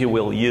he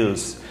will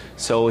use.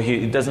 So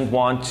he doesn't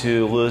want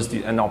to lose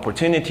an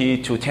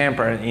opportunity to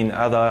tamper in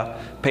other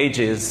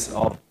pages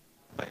of,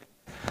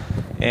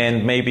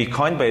 and maybe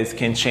Coinbase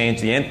can change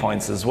the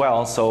endpoints as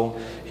well. So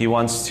he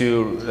wants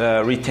to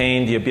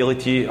retain the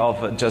ability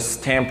of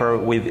just tamper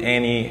with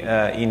any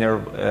inner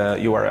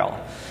URL.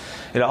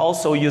 It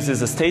also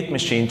uses a state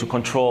machine to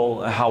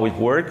control how it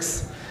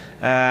works.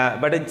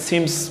 But it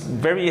seems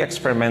very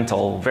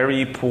experimental,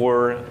 very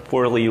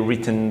poorly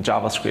written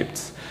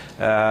JavaScript.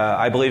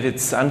 I believe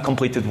it's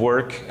uncompleted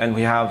work, and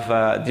we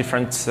have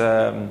different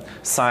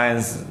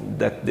signs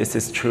that this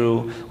is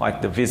true,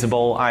 like the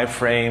visible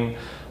iframe.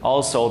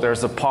 Also,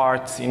 there's a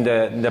part in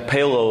the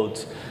payload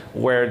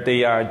where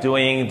they are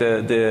doing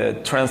the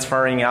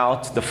transferring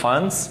out the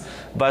funds,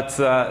 but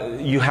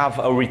you have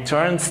a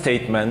return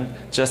statement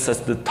just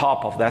at the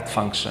top of that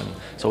function.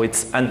 So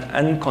it's an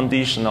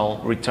unconditional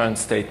return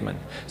statement.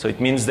 So it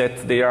means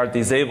that they are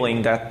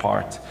disabling that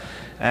part.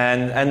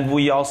 And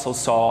we also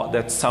saw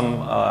that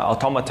some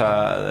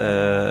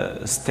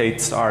automata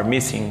states are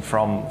missing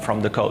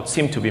from the code,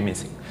 seem to be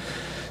missing.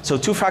 So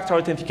two-factor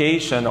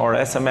authentication or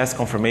SMS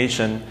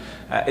confirmation,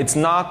 it's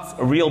not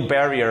a real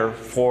barrier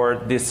for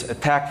this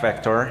attack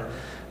vector.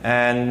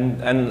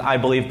 And I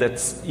believe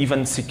that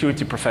even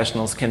security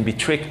professionals can be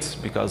tricked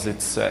because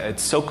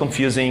it's so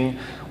confusing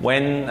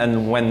when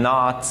and when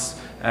not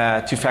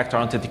two-factor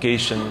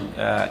authentication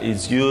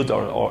is used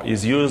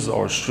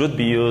or should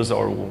be used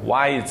or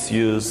why it's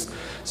used.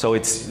 So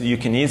you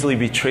can easily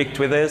be tricked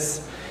with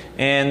this.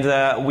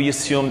 And we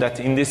assume that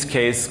in this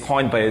case,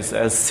 Coinbase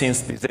has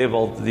since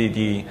disabled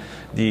the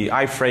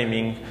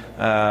iframing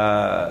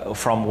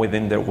from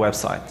within their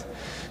website.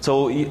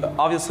 So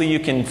obviously you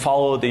can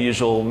follow the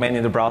usual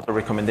man-in-the-browser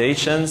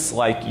recommendations,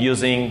 like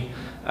using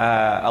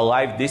a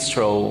live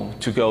distro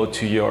to go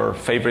to your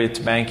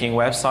favorite banking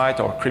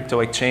website or crypto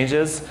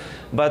exchanges.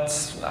 But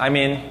I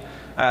mean,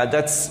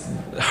 that's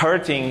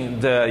hurting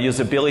the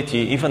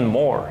usability even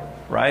more,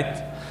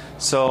 right?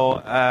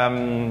 So,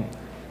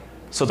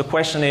 so the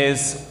question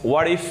is,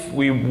 what if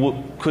we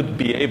could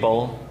be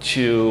able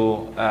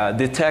to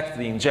detect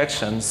the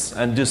injections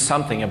and do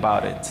something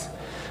about it?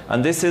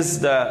 And this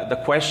is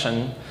the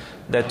question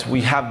that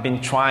we have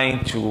been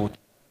trying to,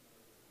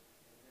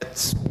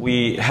 that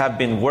we have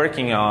been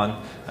working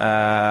on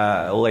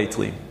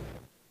lately.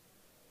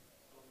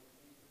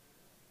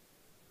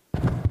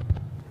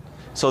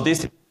 So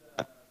this,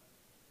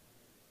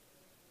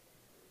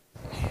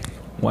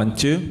 1,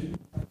 2.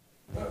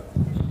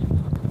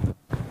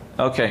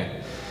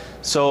 Okay,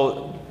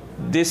 so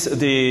this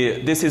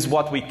is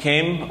what we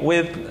came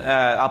with,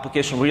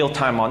 application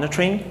real-time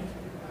monitoring.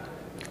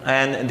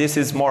 And this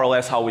is more or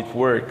less how it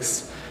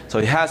works. So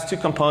it has two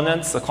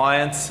components, a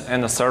client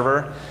and a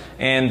server.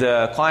 And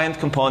the client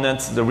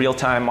component, the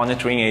real-time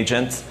monitoring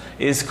agent,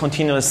 is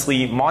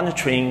continuously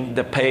monitoring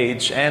the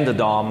page and the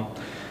DOM.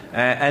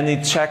 And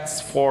it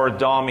checks for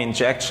DOM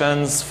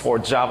injections, for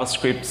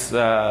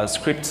JavaScript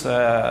script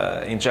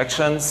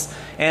injections,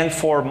 and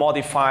for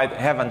modified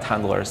event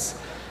handlers.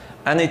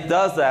 And it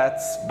does that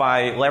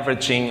by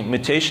leveraging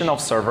mutation of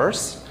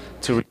servers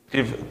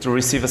to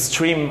receive a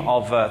stream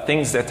of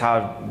things that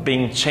are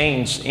being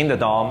changed in the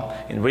DOM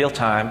in real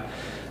time.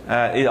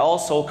 It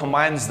also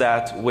combines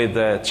that with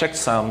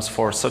checksums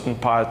for certain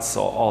parts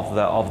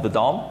of the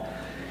DOM,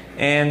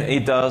 and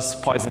it does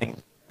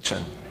poisoning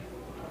detection.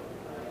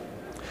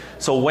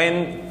 So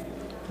when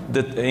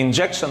the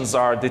injections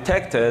are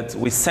detected,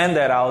 we send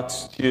that out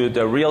to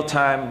the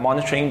real-time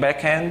monitoring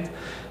backend,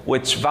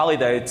 which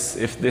validates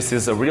if this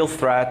is a real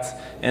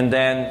threat, and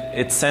then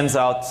it sends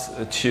out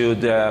to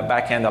the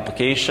backend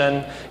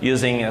application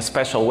using a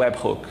special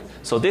webhook.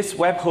 So this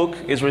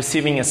webhook is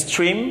receiving a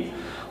stream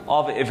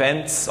of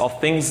events,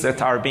 of things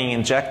that are being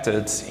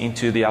injected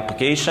into the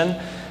application,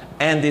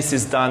 and this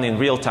is done in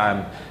real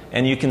time.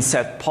 And you can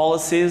set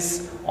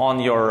policies on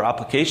your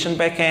application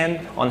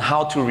backend on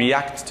how to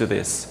react to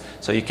this.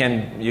 So you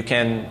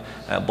can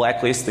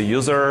blacklist the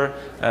user,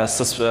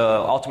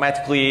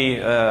 automatically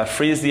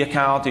freeze the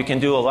account. You can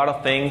do a lot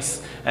of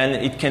things, and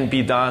it can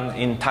be done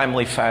in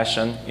timely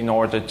fashion in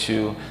order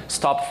to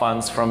stop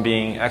funds from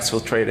being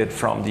exfiltrated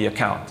from the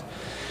account.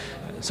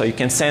 So you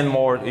can send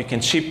more, you can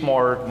ship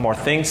more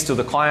things to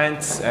the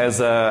clients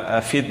as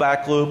a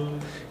feedback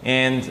loop,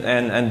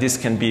 and this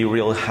can be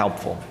really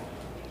helpful.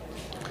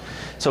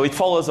 So it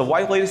follows a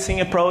whitelisting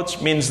approach,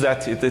 means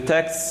that it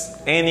detects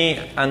any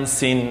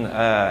unseen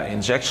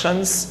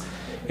injections.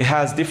 It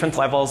has different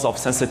levels of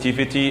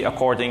sensitivity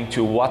according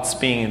to what's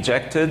being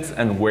injected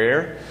and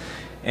where.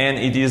 And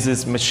it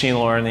uses machine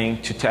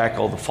learning to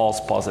tackle the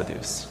false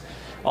positives.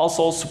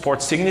 Also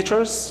supports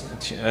signatures,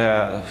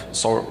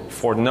 so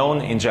for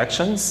known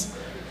injections,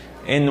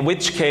 in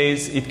which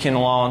case it can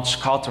launch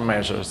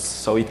countermeasures.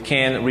 So it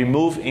can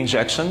remove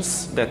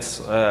injections that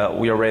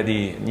we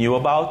already knew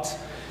about,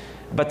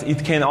 but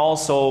it can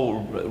also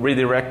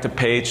redirect the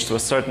page to a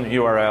certain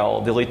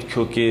URL, delete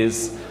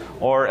cookies,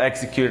 or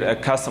execute a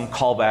custom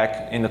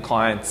callback in the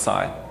client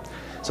side.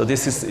 So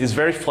this is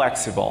very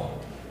flexible.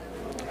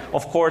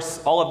 Of course,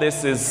 all of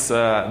this is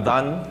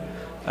done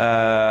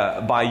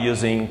by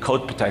using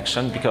code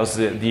protection, because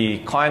the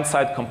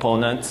client-side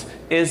component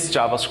is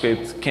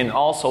JavaScript, can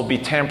also be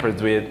tampered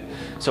with.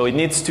 So it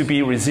needs to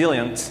be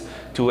resilient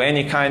to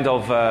any kind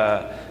of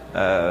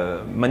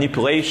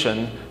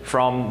manipulation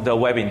from the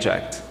web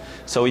inject.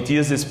 So it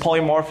uses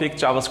polymorphic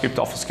JavaScript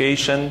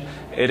obfuscation.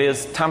 It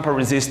is tamper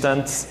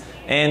resistant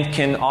and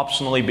can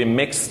optionally be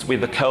mixed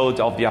with the code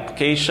of the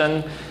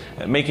application,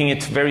 making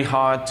it very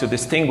hard to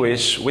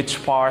distinguish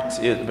which part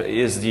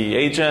is the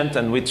agent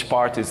and which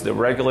part is the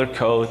regular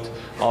code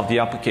of the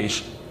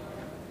application.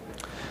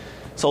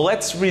 So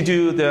let's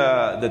redo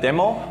the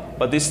demo,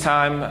 but this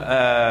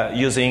time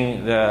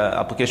using the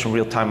application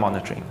real-time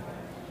monitoring.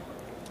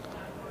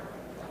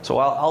 So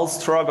I'll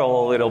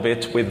struggle a little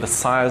bit with the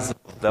size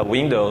of the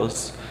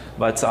windows,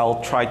 but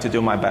I'll try to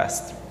do my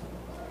best.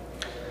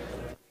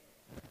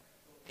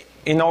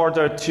 In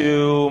order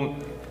to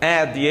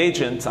add the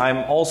agent, I'm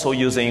also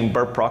using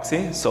burp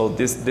proxy. So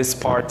this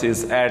part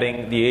is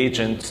adding the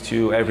agent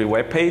to every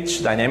web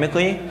page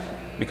dynamically,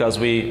 because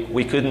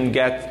we couldn't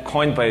get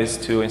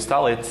Coinbase to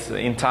install it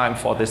in time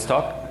for this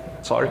talk.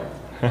 Sorry.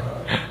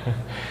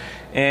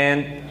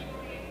 and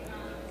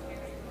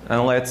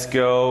let's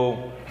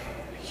go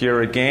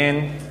here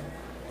again.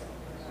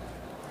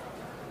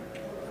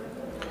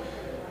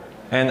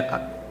 And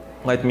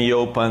let me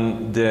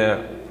open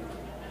the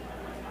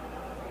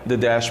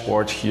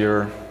dashboard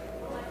here.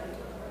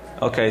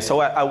 Okay, so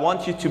I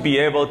want you to be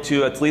able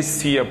to at least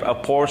see a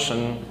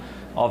portion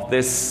of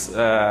this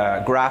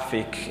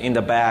graphic in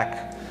the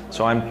back.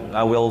 So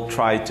I will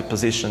try to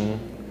position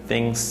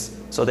things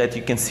so that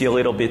you can see a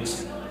little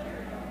bit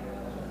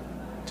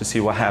to see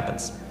what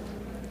happens.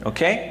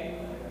 Okay?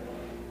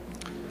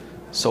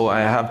 So I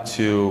have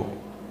to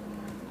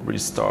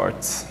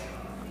restart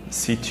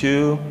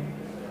C2.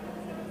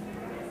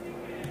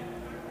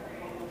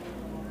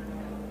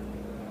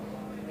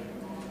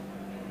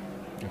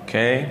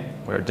 Okay,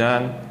 we're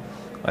done.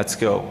 Let's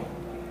go.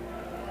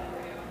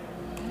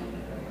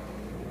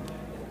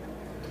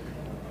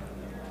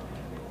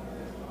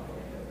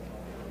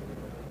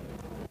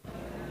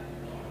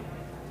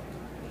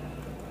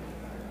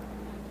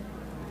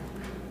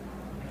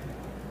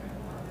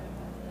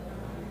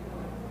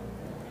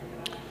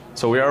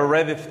 So we are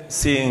already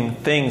seeing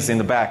things in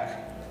the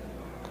back.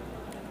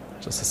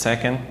 Just a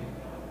second.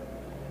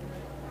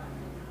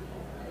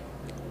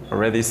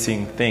 Already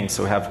seeing things.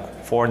 So we have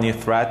 4 new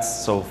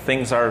threads. So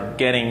things are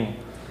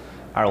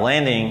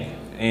landing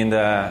in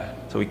the,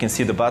 so we can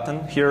see the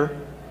button here.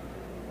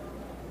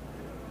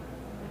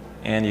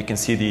 And you can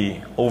see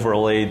the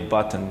overlaid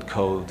button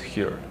code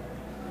here.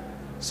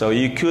 So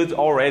you could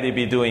already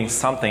be doing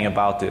something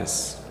about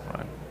this.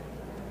 Right?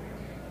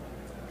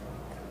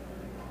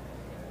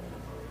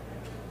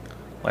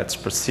 Let's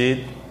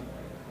proceed.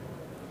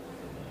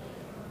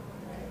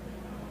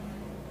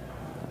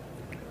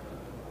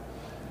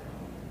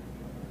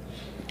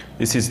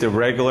 This is the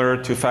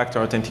regular two-factor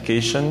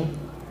authentication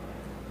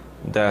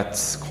that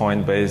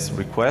Coinbase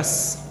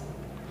requests.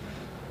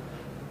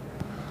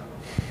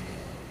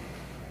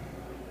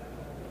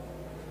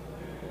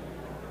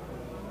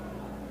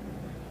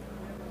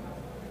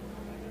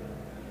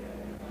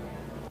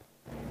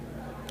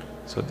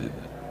 So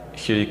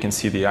here you can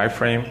see the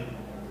iframe.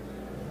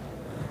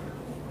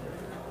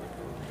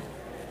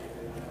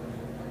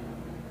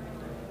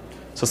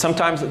 So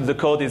sometimes the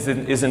code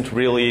isn't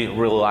really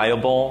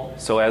reliable.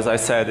 So as I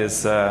said,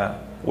 it's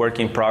work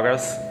in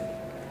progress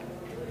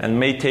and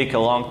may take a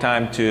long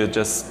time to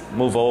just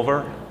move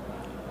over.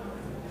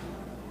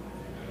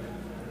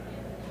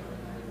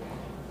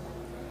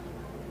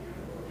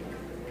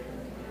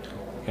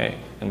 Okay,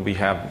 and we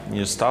have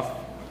new stuff.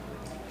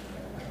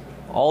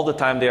 All the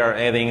time they are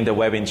adding the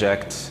web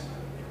inject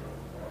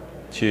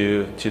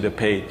to the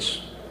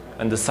page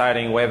and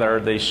deciding whether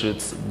they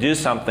should do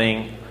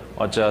something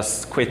or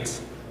just quit.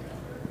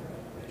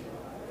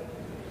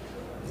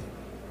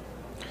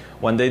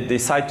 When they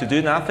decide to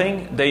do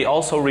nothing, they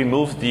also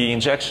remove the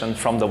injection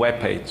from the web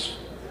page.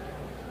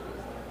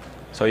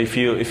 So if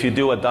you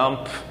do a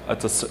dump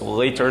at a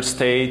later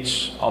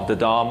stage of the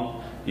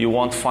DOM, you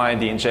won't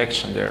find the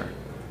injection there.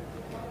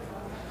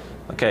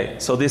 Okay,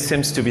 so this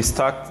seems to be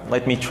stuck.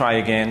 Let me try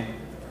again.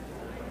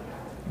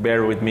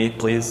 Bear with me,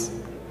 please.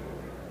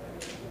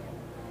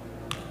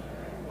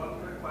 One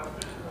quick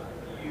question.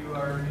 You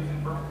are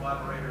using Burp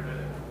Collaborator to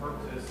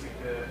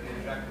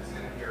inject this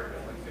in here,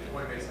 like say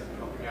Coinbase has been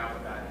helping out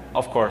with that.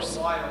 Of course.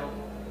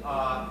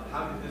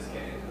 How did this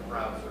get into the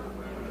browser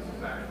when this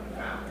was actually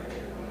found?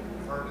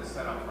 We've heard this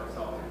set up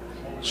ourselves.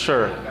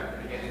 Sure.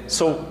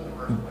 So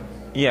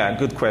Yeah,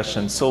 good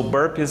question. So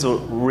burp is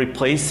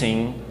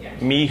replacing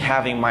me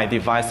having my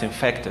device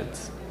infected.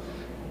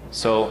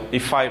 So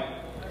if I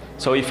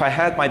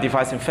had my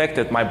device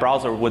infected, my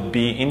browser would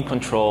be in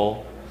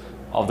control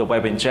of the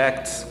web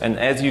inject, and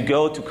as you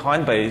go to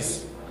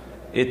Coinbase,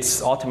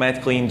 it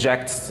automatically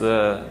injects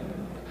the.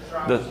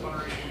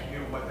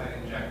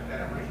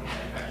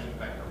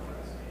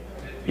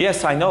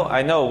 Yes, I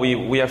know.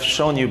 We have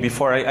shown you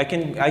before. I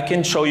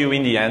can show you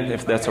in the end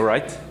if that's all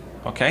right.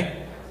 Okay.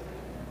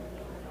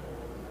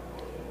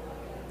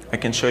 I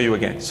can show you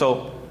again.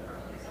 So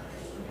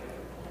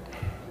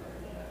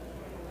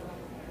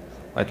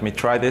let me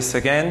try this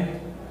again.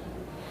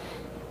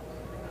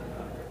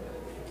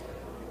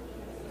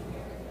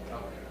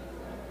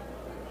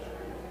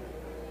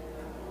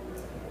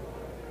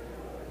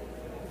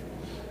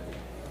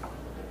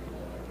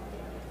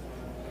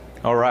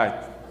 All right.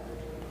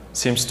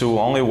 Seems to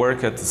only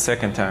work at the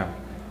second time.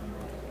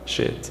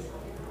 Shit.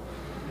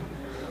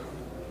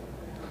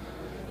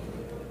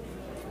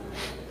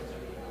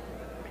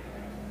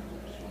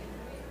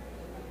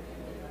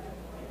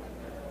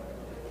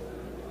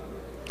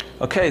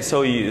 Okay,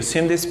 so you've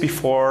seen this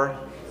before.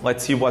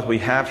 Let's see what we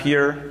have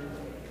here.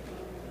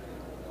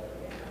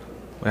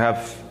 We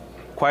have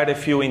quite a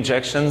few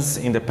injections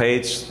in the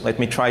page. Let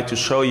me try to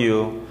show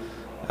you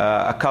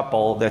a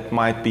couple that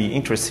might be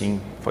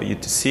interesting for you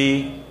to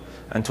see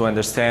and to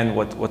understand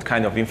what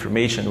kind of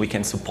information we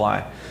can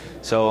supply.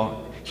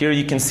 So here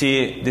you can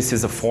see this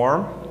is a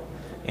form,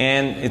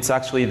 and it's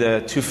actually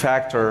the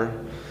two-factor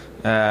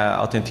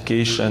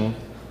authentication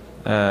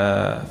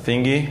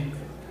thingy,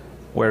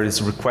 where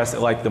it's requested,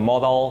 like the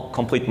model,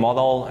 complete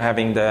model,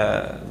 having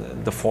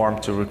the form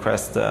to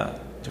request the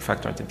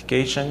two-factor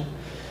authentication.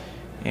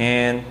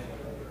 And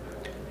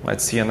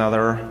let's see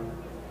another.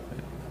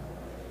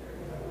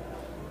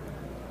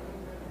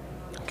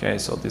 Okay,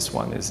 so this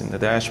one is in the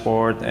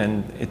dashboard,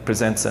 and it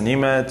presents an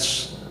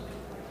image.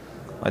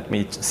 Let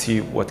me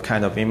see what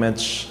kind of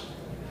image.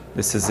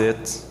 This is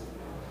it.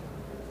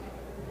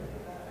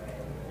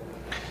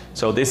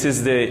 So this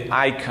is the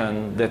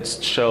icon that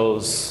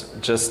shows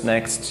just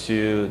next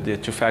to the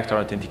two-factor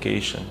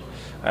authentication.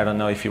 I don't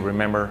know if you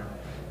remember,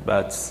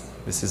 but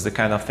this is the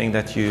kind of thing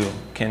that you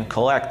can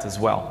collect as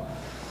well.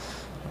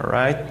 All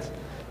right.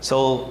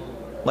 So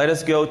let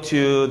us go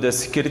to the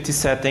security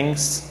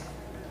settings.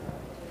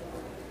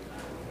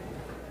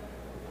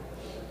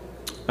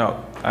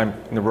 No, I'm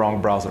in the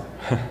wrong browser.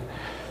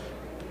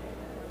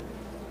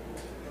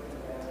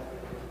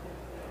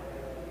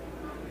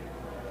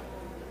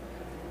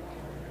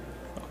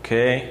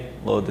 Okay,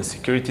 load the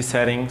security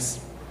settings.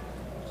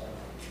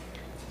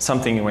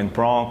 Something went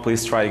wrong,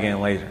 please try again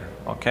later,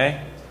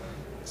 okay?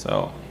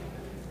 So,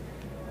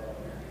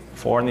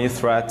 for new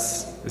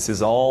threats, this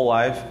is all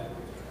live.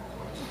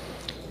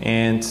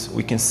 And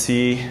we can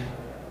see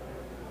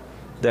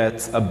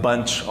that a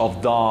bunch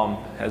of DOM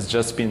has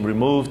just been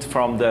removed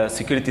from the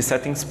security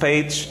settings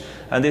page.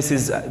 And this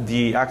is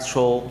the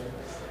actual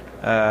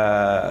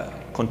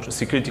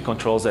security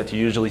controls that you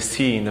usually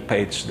see in the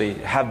page. They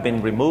have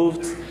been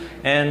removed,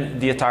 and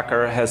the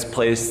attacker has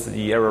placed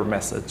the error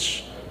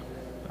message.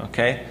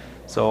 Okay,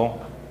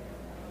 so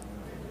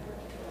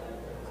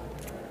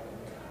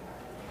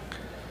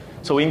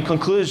in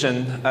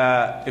conclusion,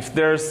 if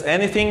there's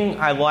anything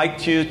I'd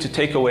like you to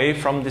take away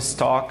from this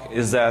talk,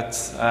 is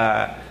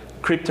that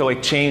crypto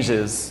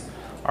exchanges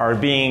are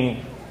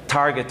being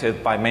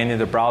targeted by many in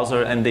the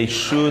browser, and they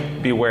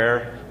should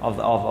beware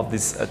of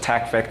this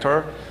attack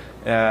vector.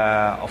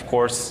 Of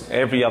course,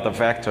 every other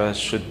vector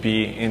should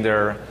be in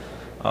their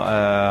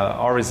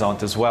horizon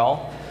as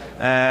well.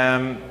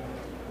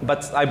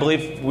 But I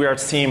believe we are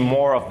seeing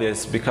more of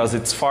this because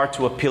it's far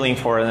too appealing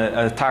for an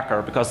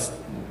attacker, because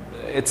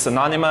it's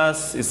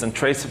anonymous, it's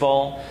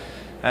untraceable,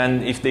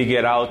 and if they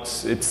get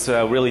out, it's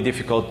really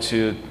difficult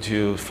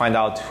to find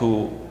out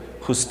who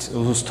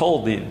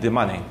stole the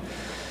money.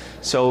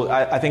 So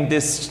I think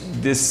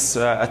this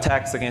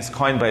attacks against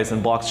Coinbase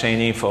and blockchain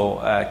info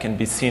can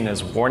be seen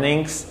as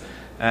warnings,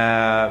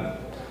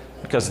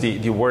 because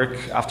the work,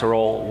 after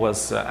all,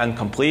 was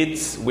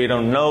incomplete. We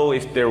don't know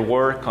if there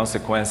were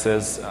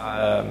consequences.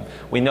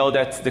 We know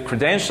that the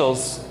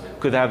credentials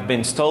could have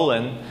been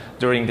stolen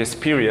during this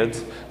period,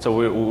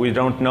 so we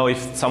don't know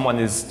if someone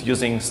is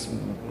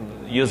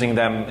using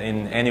them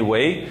in any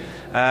way.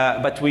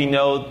 But we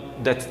know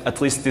that at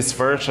least this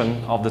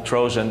version of the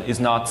Trojan is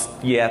not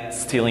yet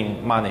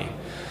stealing money.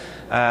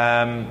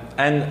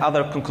 And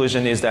other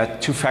conclusion is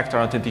that two-factor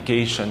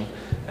authentication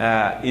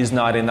is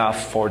not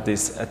enough for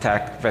this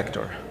attack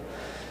vector.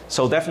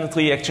 So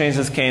definitely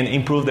exchanges can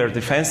improve their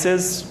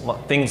defenses,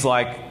 things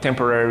like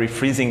temporarily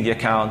freezing the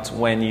account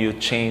when you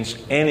change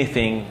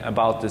anything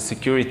about the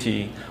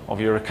security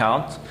of your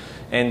account.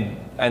 And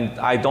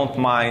I don't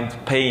mind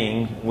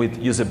paying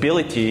with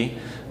usability,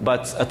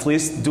 but at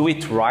least do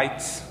it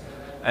right,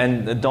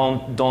 and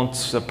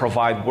don't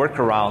provide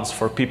workarounds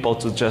for people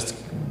to just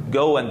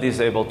go and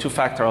disable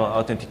two-factor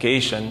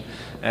authentication,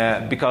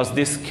 because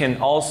this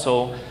can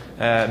also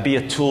be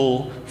a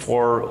tool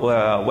for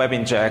web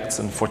injects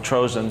and for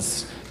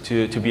Trojans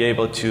to be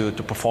able to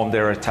perform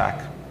their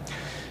attack.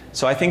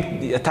 So I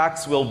think the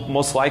attacks will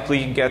most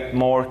likely get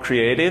more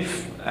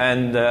creative,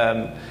 and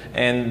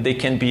they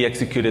can be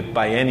executed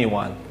by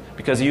anyone.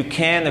 Because you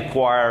can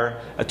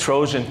acquire a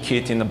Trojan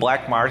kit in the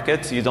black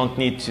market. You don't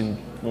need to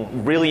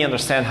really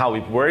understand how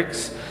it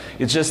works.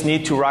 You just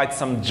need to write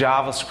some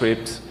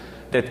JavaScript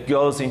that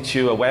goes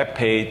into a web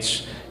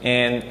page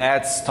and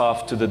adds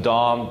stuff to the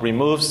DOM,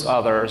 removes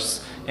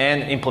others,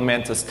 and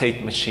implements a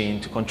state machine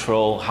to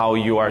control how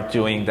you are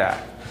doing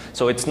that.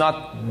 So it's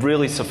not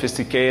really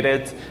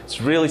sophisticated,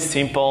 it's really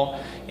simple,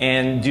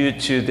 and due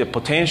to the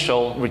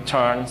potential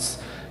returns,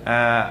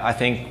 I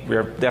think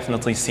we're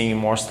definitely seeing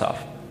more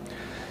stuff.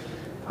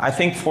 I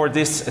think for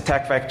this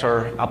attack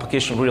vector,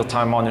 application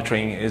real-time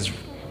monitoring is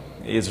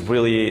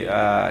really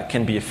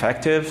can be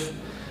effective.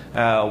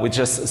 We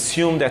just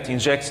assume that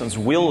injections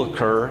will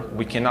occur,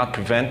 we cannot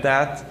prevent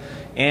that,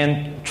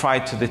 and try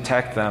to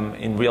detect them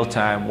in real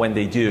time when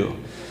they do.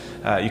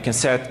 You can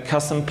set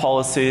custom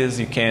policies,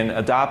 you can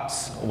adapt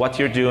what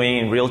you're doing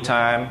in real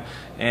time,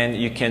 and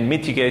you can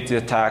mitigate the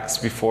attacks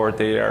before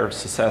they are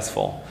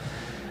successful.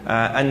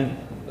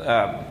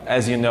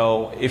 As you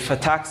know, if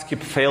attacks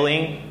keep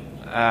failing,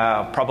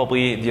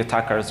 probably the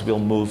attackers will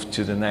move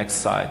to the next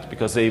site,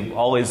 because they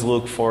always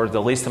look for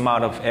the least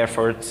amount of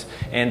effort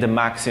and the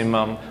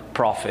maximum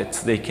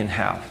profit they can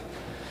have.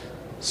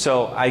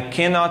 So I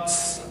cannot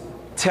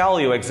tell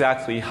you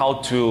exactly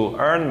how to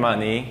earn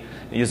money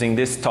using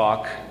this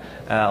talk,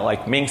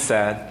 like Ming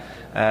said,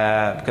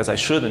 because I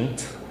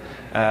shouldn't,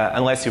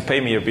 unless you pay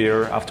me a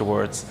beer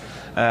afterwards.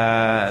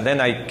 Then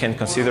I can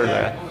consider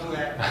that.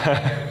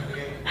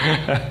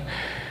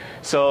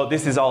 So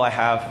this is all I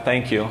have.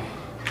 Thank you.